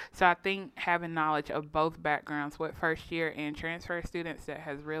students. So I think having knowledge of both backgrounds with first-year and transfer students, that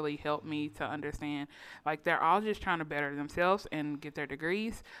has really helped me to understand, they're all just trying to better themselves and get their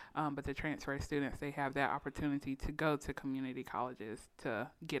degrees, but the transfer students, they have that opportunity to go to community colleges to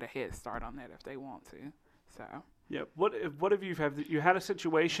get a head start on that if they want to. So. Yeah. What have you had a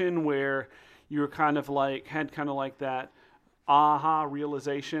situation where you were had that aha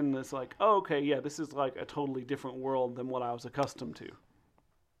realization that's oh, okay, yeah, this is a totally different world than what I was accustomed to?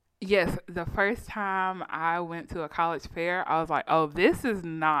 Yes. The first time I went to a college fair, I was like, oh, this is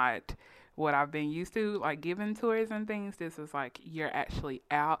not what I've been used to, giving tours and things. This is you're actually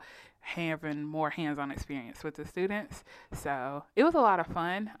out having more hands-on experience with the students. So it was a lot of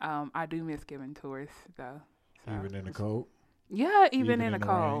fun. I do miss giving tours though. So. Even in the cold? Yeah, even in the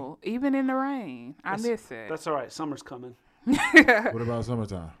cold. Even in the rain. I miss it. That's all right. Summer's coming. What about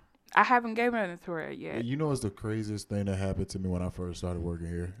summertime? I haven't given a tour yet. You know, it's the craziest thing that happened to me when I first started working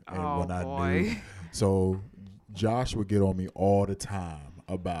here. And when I boy. knew. So Josh would get on me all the time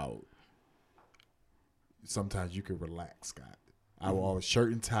about sometimes you could relax, Scott. I will always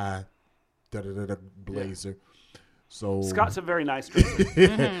shirt and tie, blazer. Yeah. So Scott's a very nice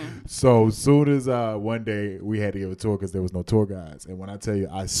dresser. So soon as one day we had to give a tour because there was no tour guides, and when I tell you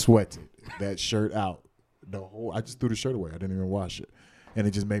I sweated that shirt out, I just threw the shirt away. I didn't even wash it, and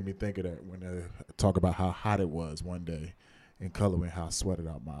it just made me think of that when I talk about how hot it was one day in Colorway, how I sweated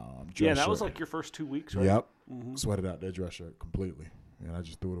out my dress shirt. Yeah, that was your first 2 weeks, right? Yep, sweated out that dress shirt completely, and I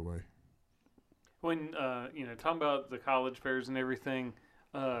just threw it away. When talking about the college fairs and everything,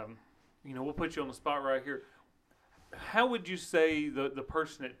 we'll put you on the spot right here. How would you say the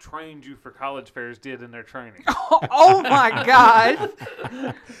person that trained you for college fairs did in their training? Oh my gosh.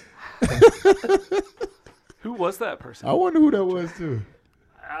 Who was that person? I wonder who that was too.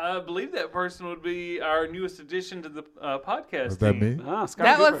 I believe that person would be our newest addition to the podcast was that team. Me? Scott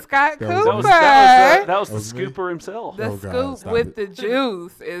that Cooper. was Scott Cooper. That was the me? scooper himself. The scoop with the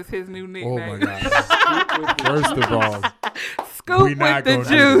juice is his new nickname. Oh my God. First of all, Scoop with the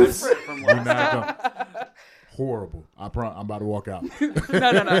juice. We're not gonna. Horrible. I'm about to walk out.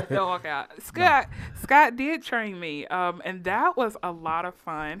 No, don't walk out. Scott did train me, and that was a lot of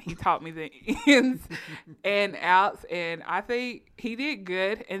fun. He taught me the ins and outs, and I think he did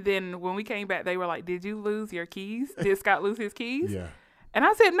good. And then when we came back, they were like, "Did you lose your keys? Did Scott lose his keys?" Yeah. And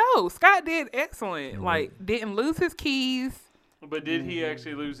I said, "No, Scott did excellent. Didn't lose his keys." But did he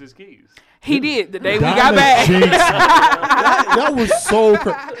actually lose his keys? He did the day we got back. That was so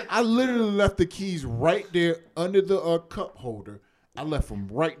crazy. I literally left the keys right there under the cup holder. I left them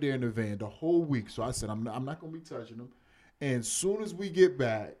right there in the van the whole week. So I said, I'm not going to be touching them. And as soon as we get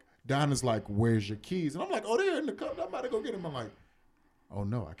back, Donna's like, "Where's your keys?" And I'm like, "Oh, they're in the cup. I'm about to go get them." I'm like, "Oh,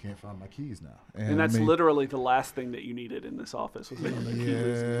 no, I can't find my keys now." And that's literally the last thing that you needed in this office. Was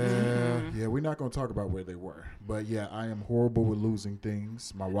yeah, we're not going to talk about where they were. But, yeah, I am horrible with losing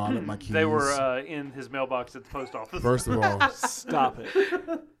things. My wallet, my keys. They were in his mailbox at the post office. First of all, stop it.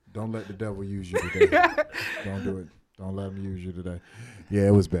 Don't let the devil use you today. Don't do it. Don't let him use you today. Yeah,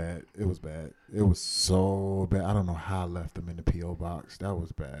 it was bad. It was bad. It was so bad. I don't know how I left them in the P.O. box. That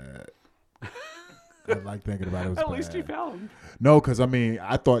was bad. I like thinking about it. It was At bad. least you found them. No, because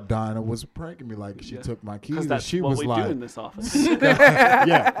I thought Donna was pranking me. She took my keys. That's she what was we like, do in this office.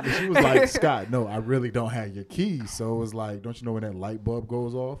 yeah. She was like, "Scott, no, I really don't have your keys." So it was like, don't you know when that light bulb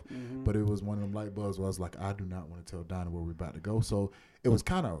goes off? Mm-hmm. But it was one of them light bulbs where I was like, I do not want to tell Donna where we're about to go. So it was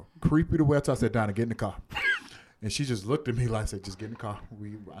kind of creepy the way I said, "Donna, get in the car." And she just looked at me like, "Said, just get in the car.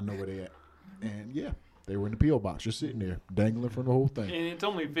 I know where they at." And yeah. They were in the P.O. box, just sitting there, dangling from the whole thing. And it's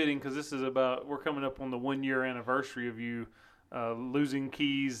only fitting because we're coming up on the 1-year anniversary of you losing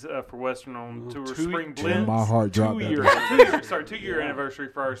keys for Western on tour Spring Blitz. My heart dropped. 2-year anniversary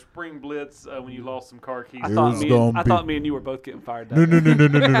for our Spring Blitz when you lost some car keys. I thought me and you were both getting fired.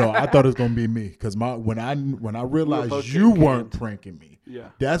 No. I thought it was gonna be me because when I realized you weren't pranking me,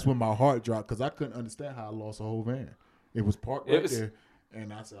 that's when my heart dropped because I couldn't understand how I lost a whole van. It was parked right there.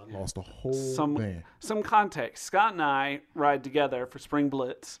 And I said I lost the whole van. Some context. Scott and I ride together for Spring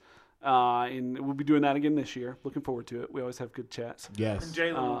Blitz. And we'll be doing that again this year. Looking forward to it. We always have good chats. Yes. And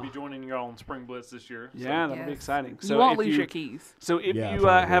Jalen will be joining y'all on Spring Blitz this year. So. Yeah, that'll be exciting. So you won't lose your keys. So if you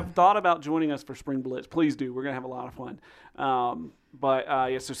have thought about joining us for Spring Blitz, please do. We're going to have a lot of fun.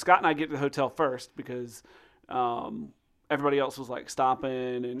 So Scott and I get to the hotel first because everybody else was like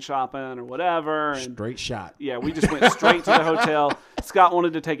stopping and shopping or whatever. And, straight shot. Yeah, we just went straight to the hotel. Scott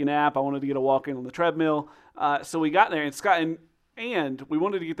wanted to take a nap. I wanted to get a walk in on the treadmill. So we got there, and Scott and we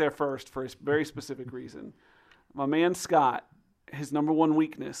wanted to get there first for a very specific reason. My man Scott, his number one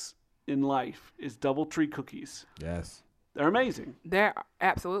weakness in life is DoubleTree cookies. Yes. They're amazing. They're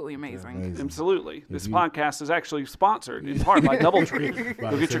absolutely amazing. Absolutely. This podcast is actually sponsored in part by DoubleTree.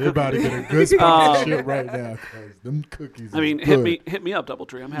 Go get your cookies. Get a good sponsorship right now because them cookies. Hit me up,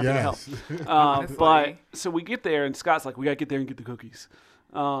 DoubleTree. I'm happy to help. But so we get there, and Scott's like, we got to get there and get the cookies.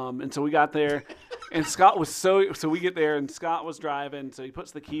 And so we got there, and Scott was so we get there, and Scott was driving, so he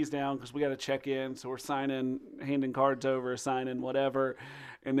puts the keys down because we got to check in. So we're handing cards over, signing whatever.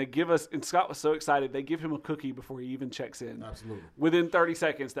 And they give us, and Scott was so excited, they give him a cookie before he even checks in. Absolutely. Within 30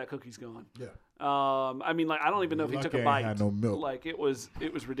 seconds, that cookie's gone. Yeah. I don't even know if he took a bite. Had no milk. Like, it was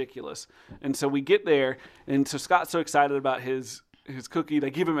ridiculous. And so we get there, and so Scott's so excited about his cookie. They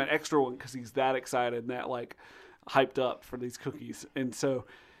give him an extra one because he's that excited and that, like, hyped up for these cookies. And so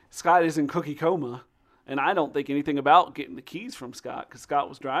Scott is in cookie coma. And I don't think anything about getting the keys from Scott because Scott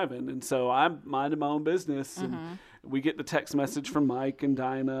was driving. And so I'm minding my own business. And we get the text message from Mike and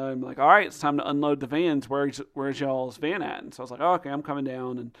Dinah. I'm like, all right, it's time to unload the vans. Where's y'all's van at? And so I was like, oh, okay, I'm coming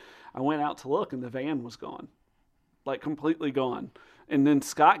down. And I went out to look, and the van was gone, like completely gone. And then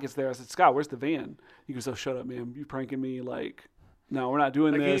Scott gets there. I said, Scott, where's the van? He goes, oh, shut up, man. You pranking me? Like, no, we're not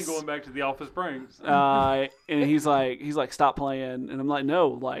doing this. Again, going back to the office pranks. And he's like, stop playing. And I'm like, no,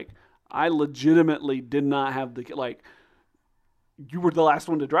 like, I legitimately did not have you were the last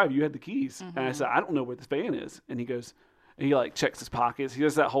one to drive. You had the keys. And I said, I don't know where this van is. And he goes, and he like checks his pockets. He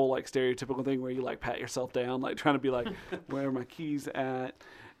does that whole like stereotypical thing where you like pat yourself down, like trying to be like, where are my keys at?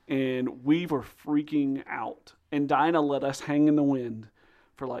 And we were freaking out. And Dinah let us hang in the wind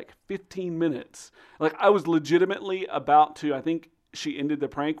for like 15 minutes. Like I was legitimately about to, I think she ended the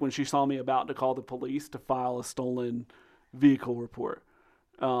prank when she saw me about to call the police to file a stolen vehicle report.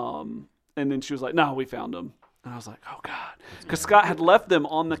 And then she was like, no, we found them. And I was like, oh, God. Because Scott had left them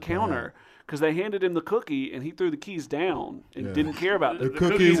on the counter because they handed him the cookie, and he threw the keys down and didn't care about the them.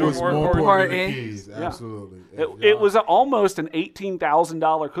 cookies was more important than the keys. Absolutely. It was almost an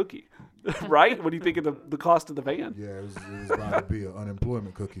 $18,000 cookie, right? What do you think of the cost of the van? Yeah, it was about to be an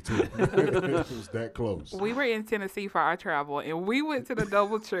unemployment cookie, too. It was that close. We were in Tennessee for our travel, and we went to the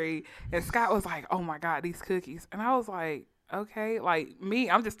DoubleTree, and Scott was like, oh, my God, these cookies. And I was like, okay, like me,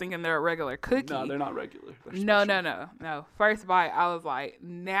 I'm just thinking they're a regular cookie. No, they're not regular. No. First bite, I was like,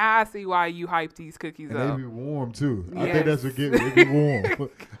 now I see why you hype these cookies and up. They be warm too. Yes. I think that's what gets me. They be warm.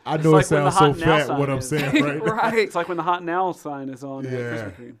 I know it sounds so fat what I'm saying, right? Right. It's like when the hot now sign is on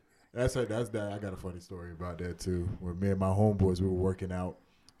Krispy Kreme. That's that. I got a funny story about that too. When me and my homeboys, we were working out.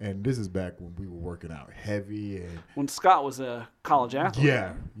 And this is back when we were working out heavy. And when Scott was a college athlete.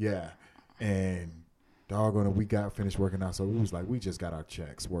 Yeah. And doggone, we got finished working out, so it was like we just got our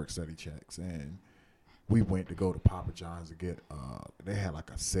checks, work study checks, and we went to go to Papa John's to get. They had like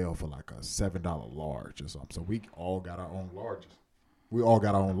a sale for like a $7 large or something, so we all got our own larges.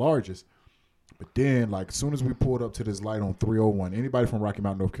 But then, like, as soon as we pulled up to this light on 301, anybody from Rocky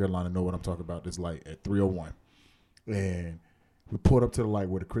Mount, North Carolina, know what I'm talking about? This light at 301, and we pulled up to the light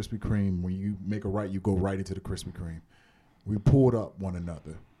where the Krispy Kreme. When you make a right, you go right into the Krispy Kreme. We pulled up one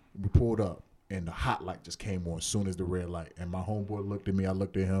another. We pulled up. And the hot light just came on as soon as the red light. And my homeboy looked at me. I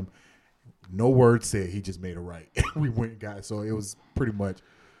looked at him. No word said. He just made a right. We went and got it. So it was pretty much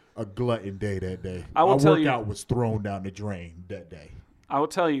a glutton day that day. Our workout was thrown down the drain that day. I will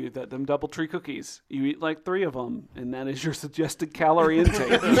tell you that them DoubleTree cookies, you eat like 3 of them, and that is your suggested calorie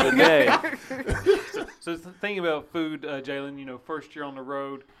intake for the day. So thinking about food, Jalen, first year on the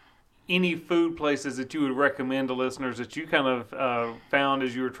road, any food places that you would recommend to listeners that you kind of found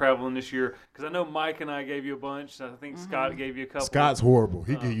as you were traveling this year? Because I know Mike and I gave you a bunch. I think Scott gave you a couple. Scott's horrible.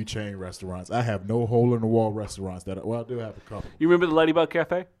 He give you chain restaurants. I have no hole-in-the-wall restaurants. I do have a couple. You remember the Ladybug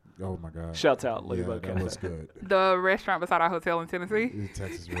Cafe? Oh, my God. Shouts out, Ladybug Cafe. That was good. The restaurant beside our hotel in Tennessee?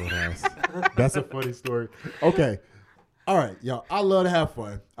 Texas Roadhouse. That's a funny story. Okay. All right, y'all. I love to have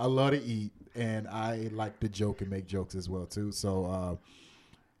fun. I love to eat, and I like to joke and make jokes as well, too. So,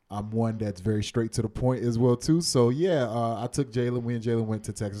 I'm one that's very straight to the point as well too. So yeah, I took Jalen. Me and Jalen went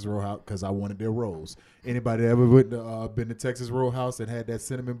to Texas Roadhouse because I wanted their rolls. Anybody that ever been to Texas Roadhouse and had that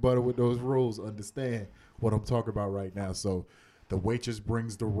cinnamon butter with those rolls understand what I'm talking about right now. So the waitress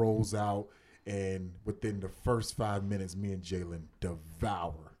brings the rolls out, and within the first 5 minutes, me and Jalen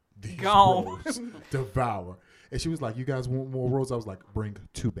devour these rolls. Devour. And she was like, "You guys want more rolls?" I was like, "Bring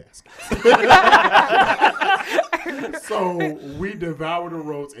 2 baskets." So we devour the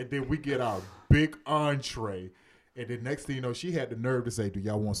rolls, and then we get our big entree. And then next thing you know, she had the nerve to say, "Do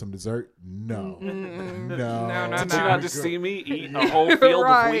y'all want some dessert?" No. Did you not just see me eat a whole field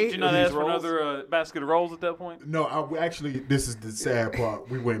of wheat? Did you not ask for another basket of rolls at that point? No, actually, this is the sad part.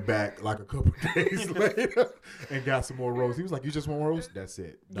 We went back like a couple of days later and got some more rolls. He was like, "You just want rolls?" That's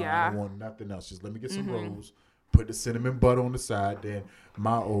it. No, I don't want nothing else. Just let me get some rolls. Put the cinnamon butter on the side. Then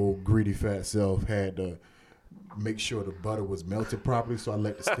my old greedy fat self had to make sure the butter was melted properly. So I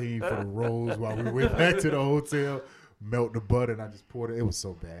let the steam for the rolls while we went back to the hotel, melt the butter, and I just poured it. It was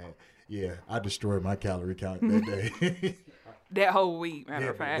so bad. Yeah, I destroyed my calorie count that day. That whole week, matter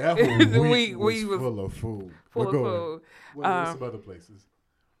of fact. That whole week was full of food. Full of food. What are some other places?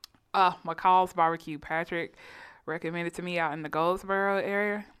 McCall's Barbecue. Patrick recommended to me out in the Goldsboro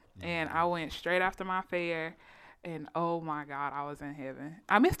area, and I went straight after my fare. And oh my God, I was in heaven.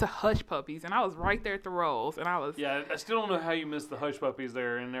 I missed the Hush Puppies, and I was right there at the rolls, and I was. Yeah, I still don't know how you missed the Hush Puppies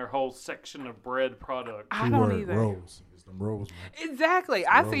there in their whole section of bread products. I don't either. Rolls. It's them rolls, man. Exactly.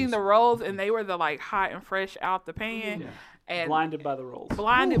 I seen the rolls, and they were the like hot and fresh out the pan. Yeah. And blinded by the rolls.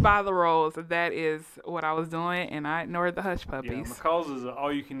 Blinded by the rolls. That is what I was doing, and I ignored the Hush Puppies. Yeah, McCall's is an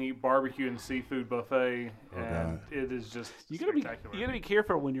all-you-can-eat barbecue and seafood buffet, and it is just spectacular. You gotta be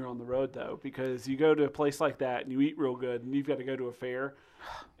careful when you're on the road though, because you go to a place like that and you eat real good, and you've got to go to a fair,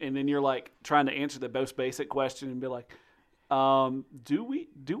 and then you're like trying to answer the most basic question and be like, do we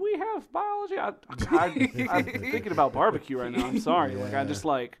have biology? I'm thinking about barbecue right now. I'm sorry.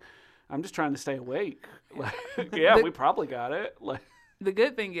 Yeah. I'm just trying to stay awake. We probably got it. The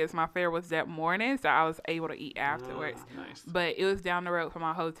good thing is my fare was that morning, so I was able to eat afterwards. Nice. But it was down the road from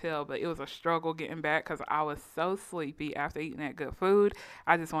my hotel, but it was a struggle getting back because I was so sleepy after eating that good food.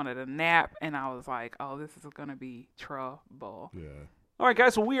 I just wanted a nap, and I was like, oh, this is going to be trouble. Yeah. All right,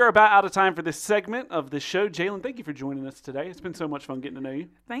 guys, well, we are about out of time for this segment of the show. Jalen, thank you for joining us today. It's been so much fun getting to know you.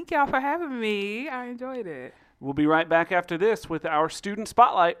 Thank y'all for having me. I enjoyed it. We'll be right back after this with our Student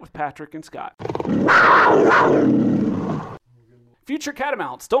Spotlight with Patrick and Scott. Future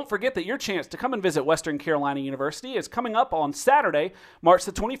Catamounts, don't forget that your chance to come and visit Western Carolina University is coming up on Saturday, March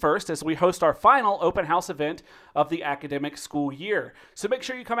the 21st, as we host our final open house event of the academic school year. So make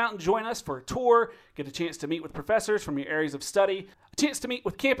sure you come out and join us for a tour, get a chance to meet with professors from your areas of study, a chance to meet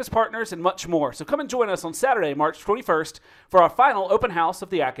with campus partners, and much more. So come and join us on Saturday, March 21st, for our final open house of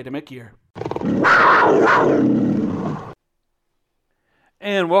the academic year.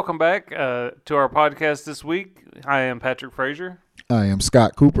 And welcome back to our podcast this week. I am Patrick Frazier. I am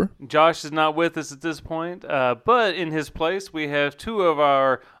Scott Cooper. Josh is not with us at this point, but in his place we have 2 of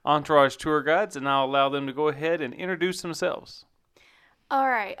our Entourage tour guides, and I'll allow them to go ahead and introduce themselves. All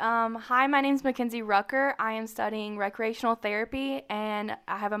right. Hi, my name is Mackenzie Rucker. I am studying recreational therapy, and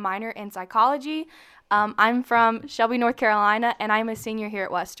I have a minor in psychology. I'm from Shelby, North Carolina, and I'm a senior here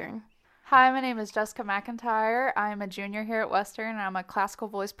at Western. Hi, my name is Jessica McIntyre. I'm a junior here at Western, and I'm a classical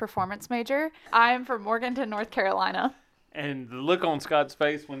voice performance major. I'm from Morganton, North Carolina. And the look on Scott's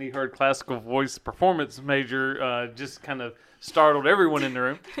face when he heard classical voice performance major just kind of startled everyone in the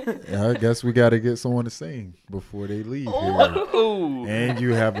room. Yeah, I guess we got to get someone to sing before they leave here. Oh. And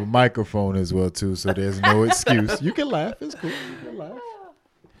you have a microphone as well, too, so there's no excuse. You can laugh. It's cool. You can laugh.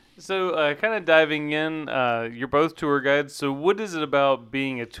 So kind of diving in, you're both tour guides. So what is it about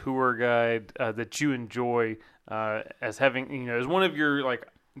being a tour guide that you enjoy as having, as one of your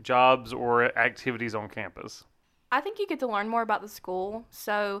jobs or activities on campus? I think you get to learn more about the school.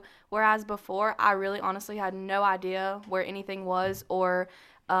 So whereas before, I really honestly had no idea where anything was or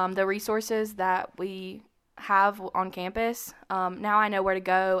the resources that we have on campus. Now I know where to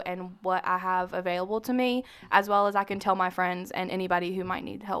go and what I have available to me, as well as I can tell my friends and anybody who might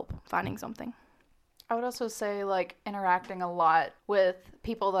need help finding something. I would also say interacting a lot with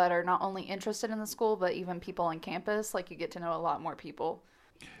people that are not only interested in the school, but even people on campus. You get to know a lot more people.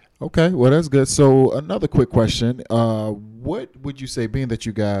 Okay, well, that's good. So another quick question. What would you say, being that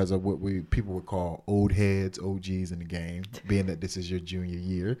you guys are what people would call old heads, OGs in the game, being that this is your junior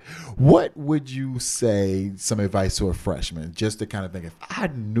year, what would you say some advice to a freshman, just to kind of think, if I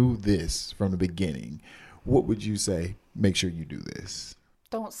knew this from the beginning, what would you say? Make sure you do this.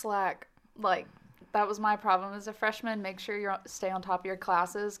 Don't slack. that was my problem as a freshman. Make sure you stay on top of your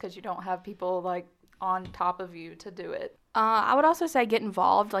classes because you don't have people like on top of you to do it. I would also say get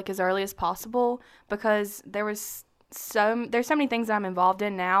involved like as early as possible, because there's so many things that I'm involved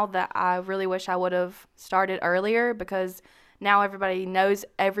in now that I really wish I would have started earlier, because now everybody knows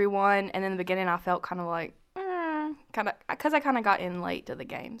everyone, and in the beginning I felt kind of like because I kind of got in late to the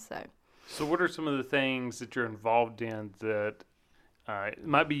game. So what are some of the things that you're involved in that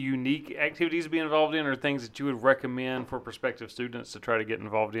might be unique activities to be involved in, or things that you would recommend for prospective students to try to get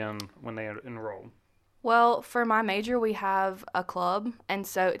involved in when they enroll? Well, for my major, we have a club, and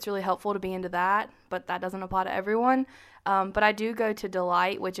so it's really helpful to be into that, but that doesn't apply to everyone. But I do go to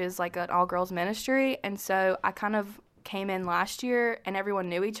Delight, which is like an all-girls ministry, and so I kind of came in last year, and everyone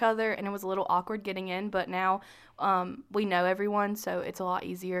knew each other, and it was a little awkward getting in, but now we know everyone, so it's a lot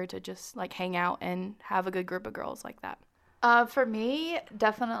easier to just like hang out and have a good group of girls like that. For me,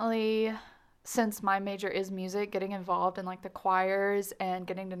 definitely, since my major is music, getting involved in like the choirs and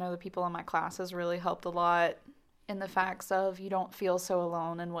getting to know the people in my classes really helped a lot, in the facts of you don't feel so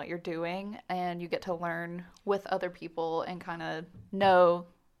alone in what you're doing, and you get to learn with other people and kind of know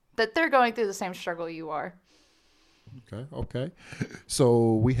that they're going through the same struggle you are. Okay.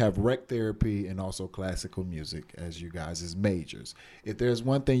 So we have rec therapy and also classical music as you guys' majors. If there's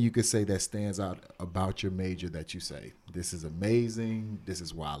one thing you could say that stands out about your major that you say, this is amazing, this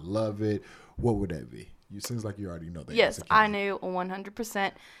is why I love it, what would that be? It seems like you already know that. Yes, I knew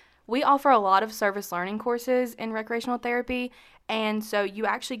 100%. We offer a lot of service learning courses in recreational therapy, and so you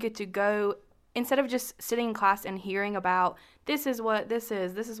actually get to go, instead of just sitting in class and hearing about this is what this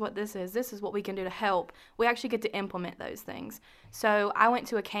is what this is what we can do to help, we actually get to implement those things. So I went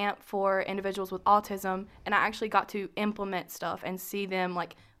to a camp for individuals with autism, and I actually got to implement stuff and see them,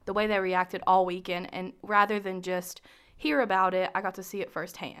 like, the way they reacted all weekend, and rather than just hear about it, I got to see it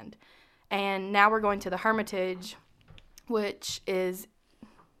firsthand. And now we're going to the Hermitage, which is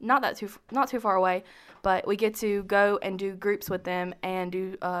not too far away, but we get to go and do groups with them and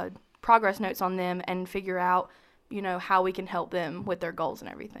do progress notes on them and figure out, how we can help them with their goals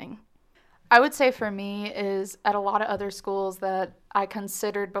and everything. I would say for me is at a lot of other schools that I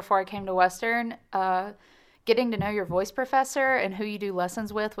considered before I came to Western, getting to know your voice professor and who you do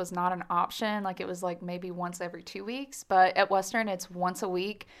lessons with was not an option. Like, it was like maybe once every 2 weeks, but at Western it's once a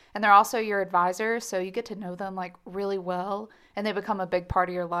week, and they're also your advisor, so you get to know them like really well, and they become a big part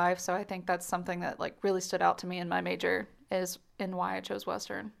of your life. So I think that's something that like really stood out to me in my major, is in why I chose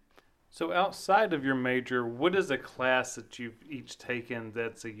Western. So outside of your major, what is a class that you've each taken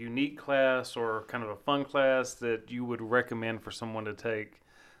that's a unique class or kind of a fun class that you would recommend for someone to take?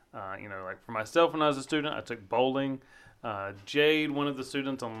 Like for myself, when I was a student, I took bowling. Jade, one of the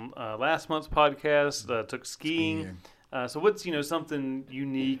students on last month's podcast, took skiing. So what's, something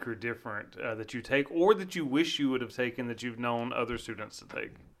unique or different that you take, or that you wish you would have taken that you've known other students to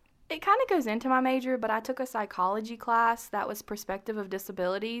take? It kind of goes into my major, but I took a psychology class that was perspective of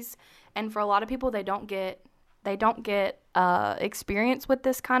disabilities, and for a lot of people, they don't get experience with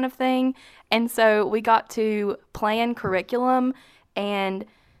this kind of thing, and so we got to plan curriculum, and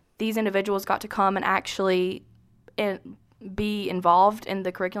these individuals got to come and actually be involved in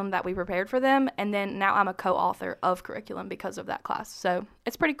the curriculum that we prepared for them, and then now I'm a co-author of curriculum because of that class, so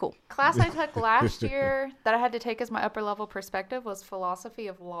it's pretty cool. Class I took last year that I had to take as my upper level perspective was philosophy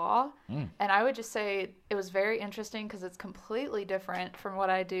of law, and I would just say it was very interesting because it's completely different from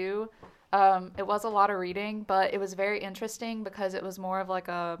what I do. It was a lot of reading, but it was very interesting because it was more of like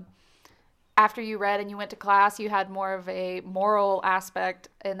after you read and you went to class, you had more of a moral aspect,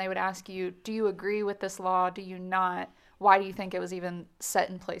 and they would ask you, do you agree with this law? Do you not? Why do you think it was even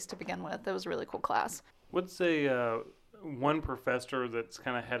set in place to begin with? It was a really cool class. What's one professor that's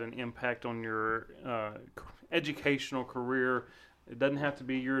kind of had an impact on your educational career? It doesn't have to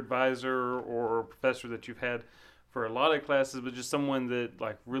be your advisor or a professor that you've had for a lot of classes, but just someone that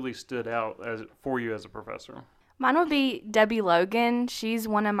like really stood out for you as a professor. Mine would be Debbie Logan. She's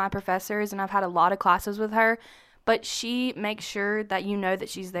one of my professors, and I've had a lot of classes with her. But she makes sure that you know that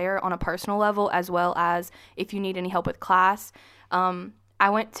she's there on a personal level, as well as if you need any help with class. I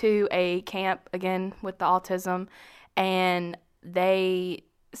went to a camp, again, with the autism, and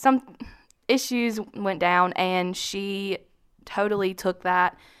some issues went down, and she totally took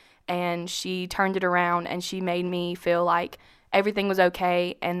that, and she turned it around, and she made me feel like everything was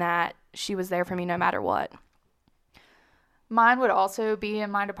okay and that she was there for me no matter what. Mine would also be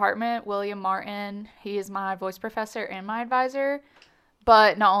in my department, William Martin. He is my voice professor and my advisor.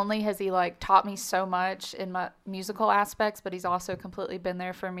 But not only has he like taught me so much in my musical aspects, but he's also completely been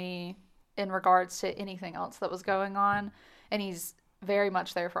there for me in regards to anything else that was going on. And he's very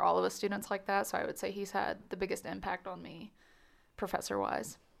much there for all of us students like that. So I would say he's had the biggest impact on me,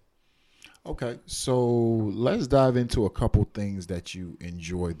 professor-wise. Okay, so let's dive into a couple things that you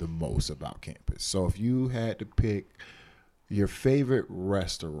enjoy the most about campus. So if you had to pick your favorite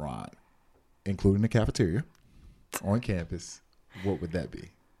restaurant, including the cafeteria, on campus, what would that be?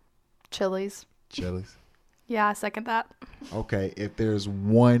 Chili's. Chili's? Yeah, I second that. Okay, if there's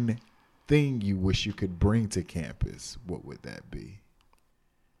one thing you wish you could bring to campus, what would that be?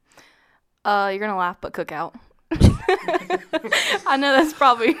 You're going to laugh, but cookout. I know that's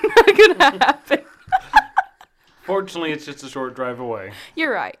probably not going to happen. Fortunately, it's just a short drive away.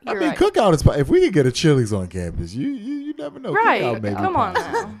 You're right. I mean, cookout is. If we could get a Chili's on campus, you never know. Right. Cookout may be Come on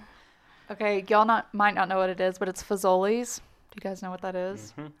possible. now. Okay, y'all might not know what it is, but it's Fazoli's. Do you guys know what that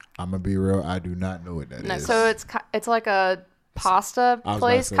is? Mm-hmm. I'm gonna be real. I do not know what that is. So it's like a pasta I was about to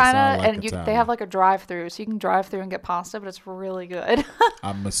place say, kind sound of, like and Italian. they have like a drive-through, so you can drive through and get pasta, but it's really good.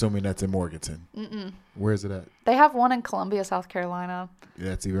 I'm assuming that's in Morganton. Mm-mm. Where's it at? They have one in Columbia, South Carolina.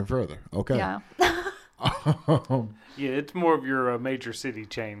 That's even further. Okay. Yeah. Yeah, it's more of your major city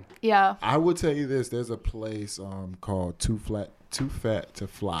chain. Yeah. I would tell you this. There's a place called Too Fat to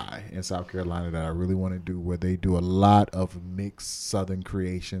Fly in South Carolina that I really want to do, where they do a lot of mixed Southern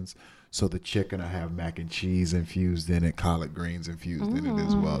creations. So the chicken will have mac and cheese infused in it, collard greens infused in it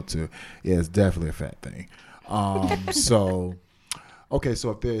as well too. Yeah, it's definitely a fat thing. So okay,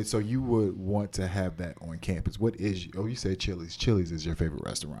 so you would want to have that on campus. What is? Oh, you said Chili's. Chili's is your favorite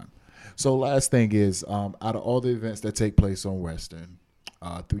restaurant. So last thing is, out of all the events that take place on Western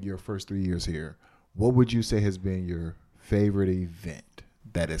through your first 3 years here, what would you say has been your favorite event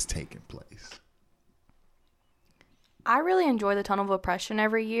that has taken place? I really enjoy the Tunnel of Oppression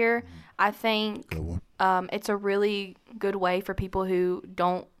every year. I think Good one. it's a really good way for people who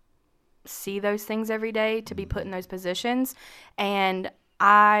don't see those things every day to be put in those positions. And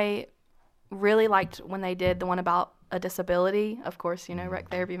I really liked when they did the one about a disability. Of course, rec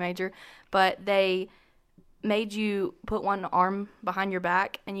therapy major. But they made you put one arm behind your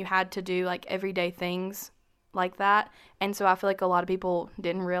back, and you had to do, like, everyday things like that. And so I feel like a lot of people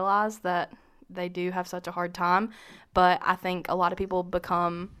didn't realize that they do have such a hard time. But I think a lot of people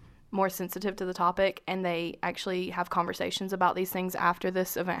become more sensitive to the topic, and they actually have conversations about these things after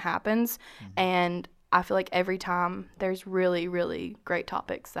this event happens. And I feel like every time there's really, really great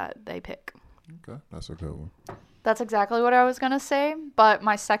topics that they pick. Okay, that's a good one. That's exactly what I was going to say. But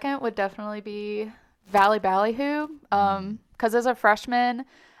my second would definitely be Valley Ballyhoo. Because as a freshman,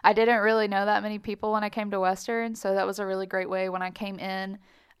 I didn't really know that many people when I came to Western. So that was a really great way. When I came in,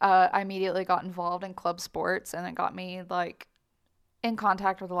 I immediately got involved in club sports. And it got me, like, in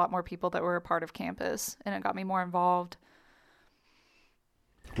contact with a lot more people that were a part of campus. And it got me more involved.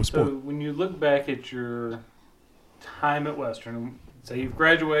 So when you look back at your time at Western, say you've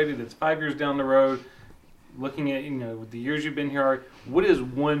graduated, it's 5 years down the road, looking at, the years you've been here, what is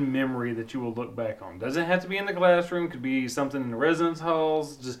one memory that you will look back on? Doesn't have to be in the classroom, could be something in the residence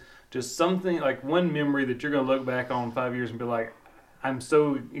halls, just something, like one memory that you're going to look back on 5 years and be like, I'm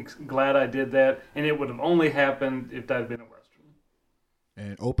so glad I did that, and it would have only happened if that had been at Western.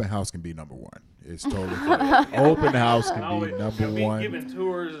 And open house can be number one. It's totally fine. Open house can be number one. Giving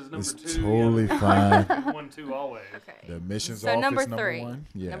tours is number It's two. totally fine. 1, 2 always. Okay. The admissions So office number number 3. one.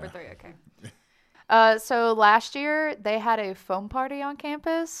 Yeah. Number 3, okay. So last year, they had a foam party on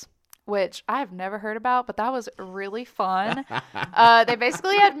campus, which I have never heard about, but that was really fun. They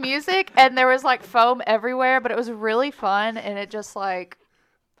basically had music, and there was, like, foam everywhere, but it was really fun, and it just, like,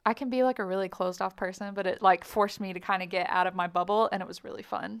 I can be, like, a really closed-off person, but it, like, forced me to kind of get out of my bubble, and it was really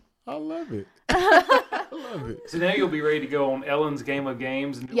fun. I love it. I love it. So now you'll be ready to go on Ellen's Game of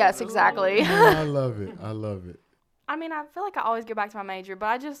Games. And Yes, exactly. I love it. I love it. I mean, I feel like I always go back to my major, but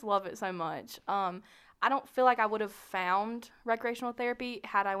I just love it so much. I don't feel like I would have found recreational therapy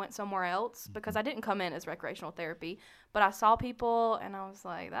had I went somewhere else, because I didn't come in as recreational therapy, but I saw people and I was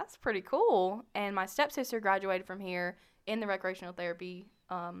like, that's pretty cool. And my stepsister graduated from here in the recreational therapy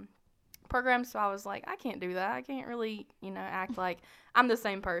program, so I was like, I can't do that. I can't really, act like I'm the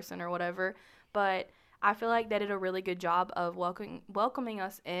same person or whatever. But I feel like they did a really good job of welcoming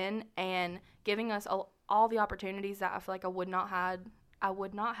us in and giving us all the opportunities that I feel like I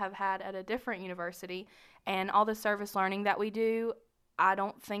would not have had at a different university. And all the service learning that we do, I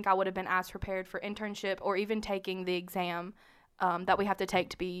don't think I would have been as prepared for internship or even taking the exam that we have to take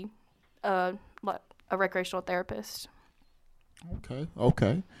to be a recreational therapist.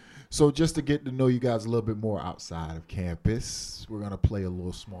 Okay. So just to get to know you guys a little bit more outside of campus, we're going to play a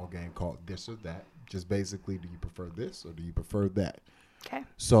little small game called This or That. Just basically, do you prefer this or do you prefer that? Okay.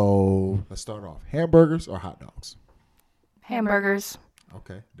 So let's start off. Hamburgers or hot dogs? Hamburgers.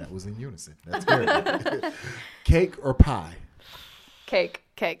 Okay, that was in unison. That's good. Cake or pie? Cake.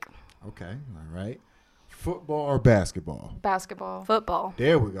 Cake. Okay, all right. Football or basketball? Basketball. Football.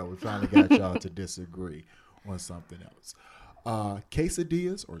 There we go. We finally got y'all to disagree on something else.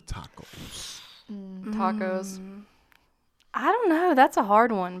 Quesadillas or tacos? Tacos. I don't know. That's a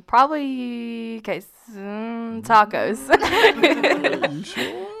hard one. Probably tacos. You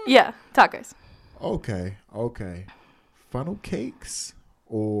sure? Yeah, tacos. Okay. Funnel cakes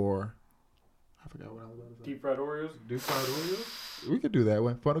or I forgot what I was about to say. Deep fried Oreos? Deep fried Oreos? We could do that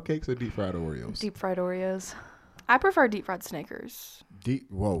one. Funnel cakes or deep fried Oreos? Deep fried Oreos. I prefer deep fried Snickers.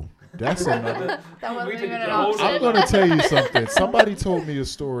 Whoa. That's another. That wasn't We even did an the whole option. I'm going to tell you something. Somebody told me a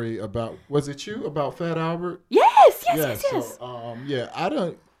story about, was it you, about Fat Albert? Yes. So, I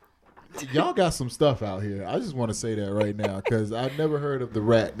don't. Y'all got some stuff out here. I just want to say that right now because I've never heard of the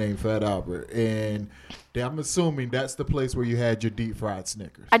rat named Fat Albert, and I'm assuming that's the place where you had your deep fried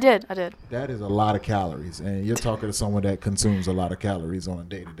Snickers. I did. That is a lot of calories, and you're talking to someone that consumes a lot of calories on a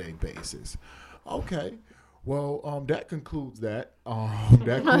day-to-day basis. Okay, well, that concludes that.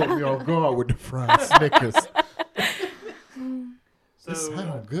 That caught me off guard with the fried Snickers. So, It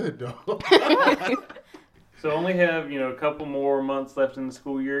sounds good though. So only have a couple more months left in the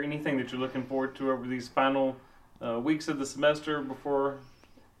school year. Anything that you're looking forward to over these final weeks of the semester before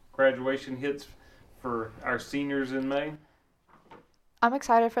graduation hits for our seniors in May? I'm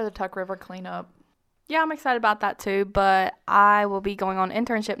excited for the Tuck River cleanup. Yeah, I'm excited about that too, but I will be going on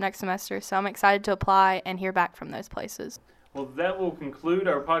internship next semester, so I'm excited to apply and hear back from those places. Well, that will conclude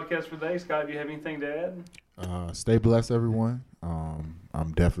our podcast for today. Scott, do you have anything to add? Stay blessed, everyone.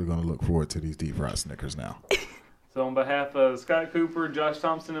 I'm definitely going to look forward to these deep fried Snickers now. So on behalf of Scott Cooper, Josh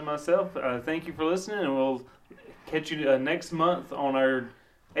Thompson, and myself, thank you for listening, and we'll catch you next month on our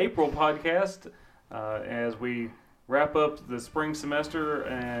April podcast as we wrap up the spring semester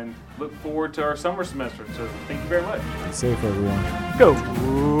and look forward to our summer semester. So thank you very much. Be safe, everyone. Go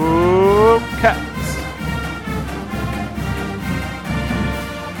Cats.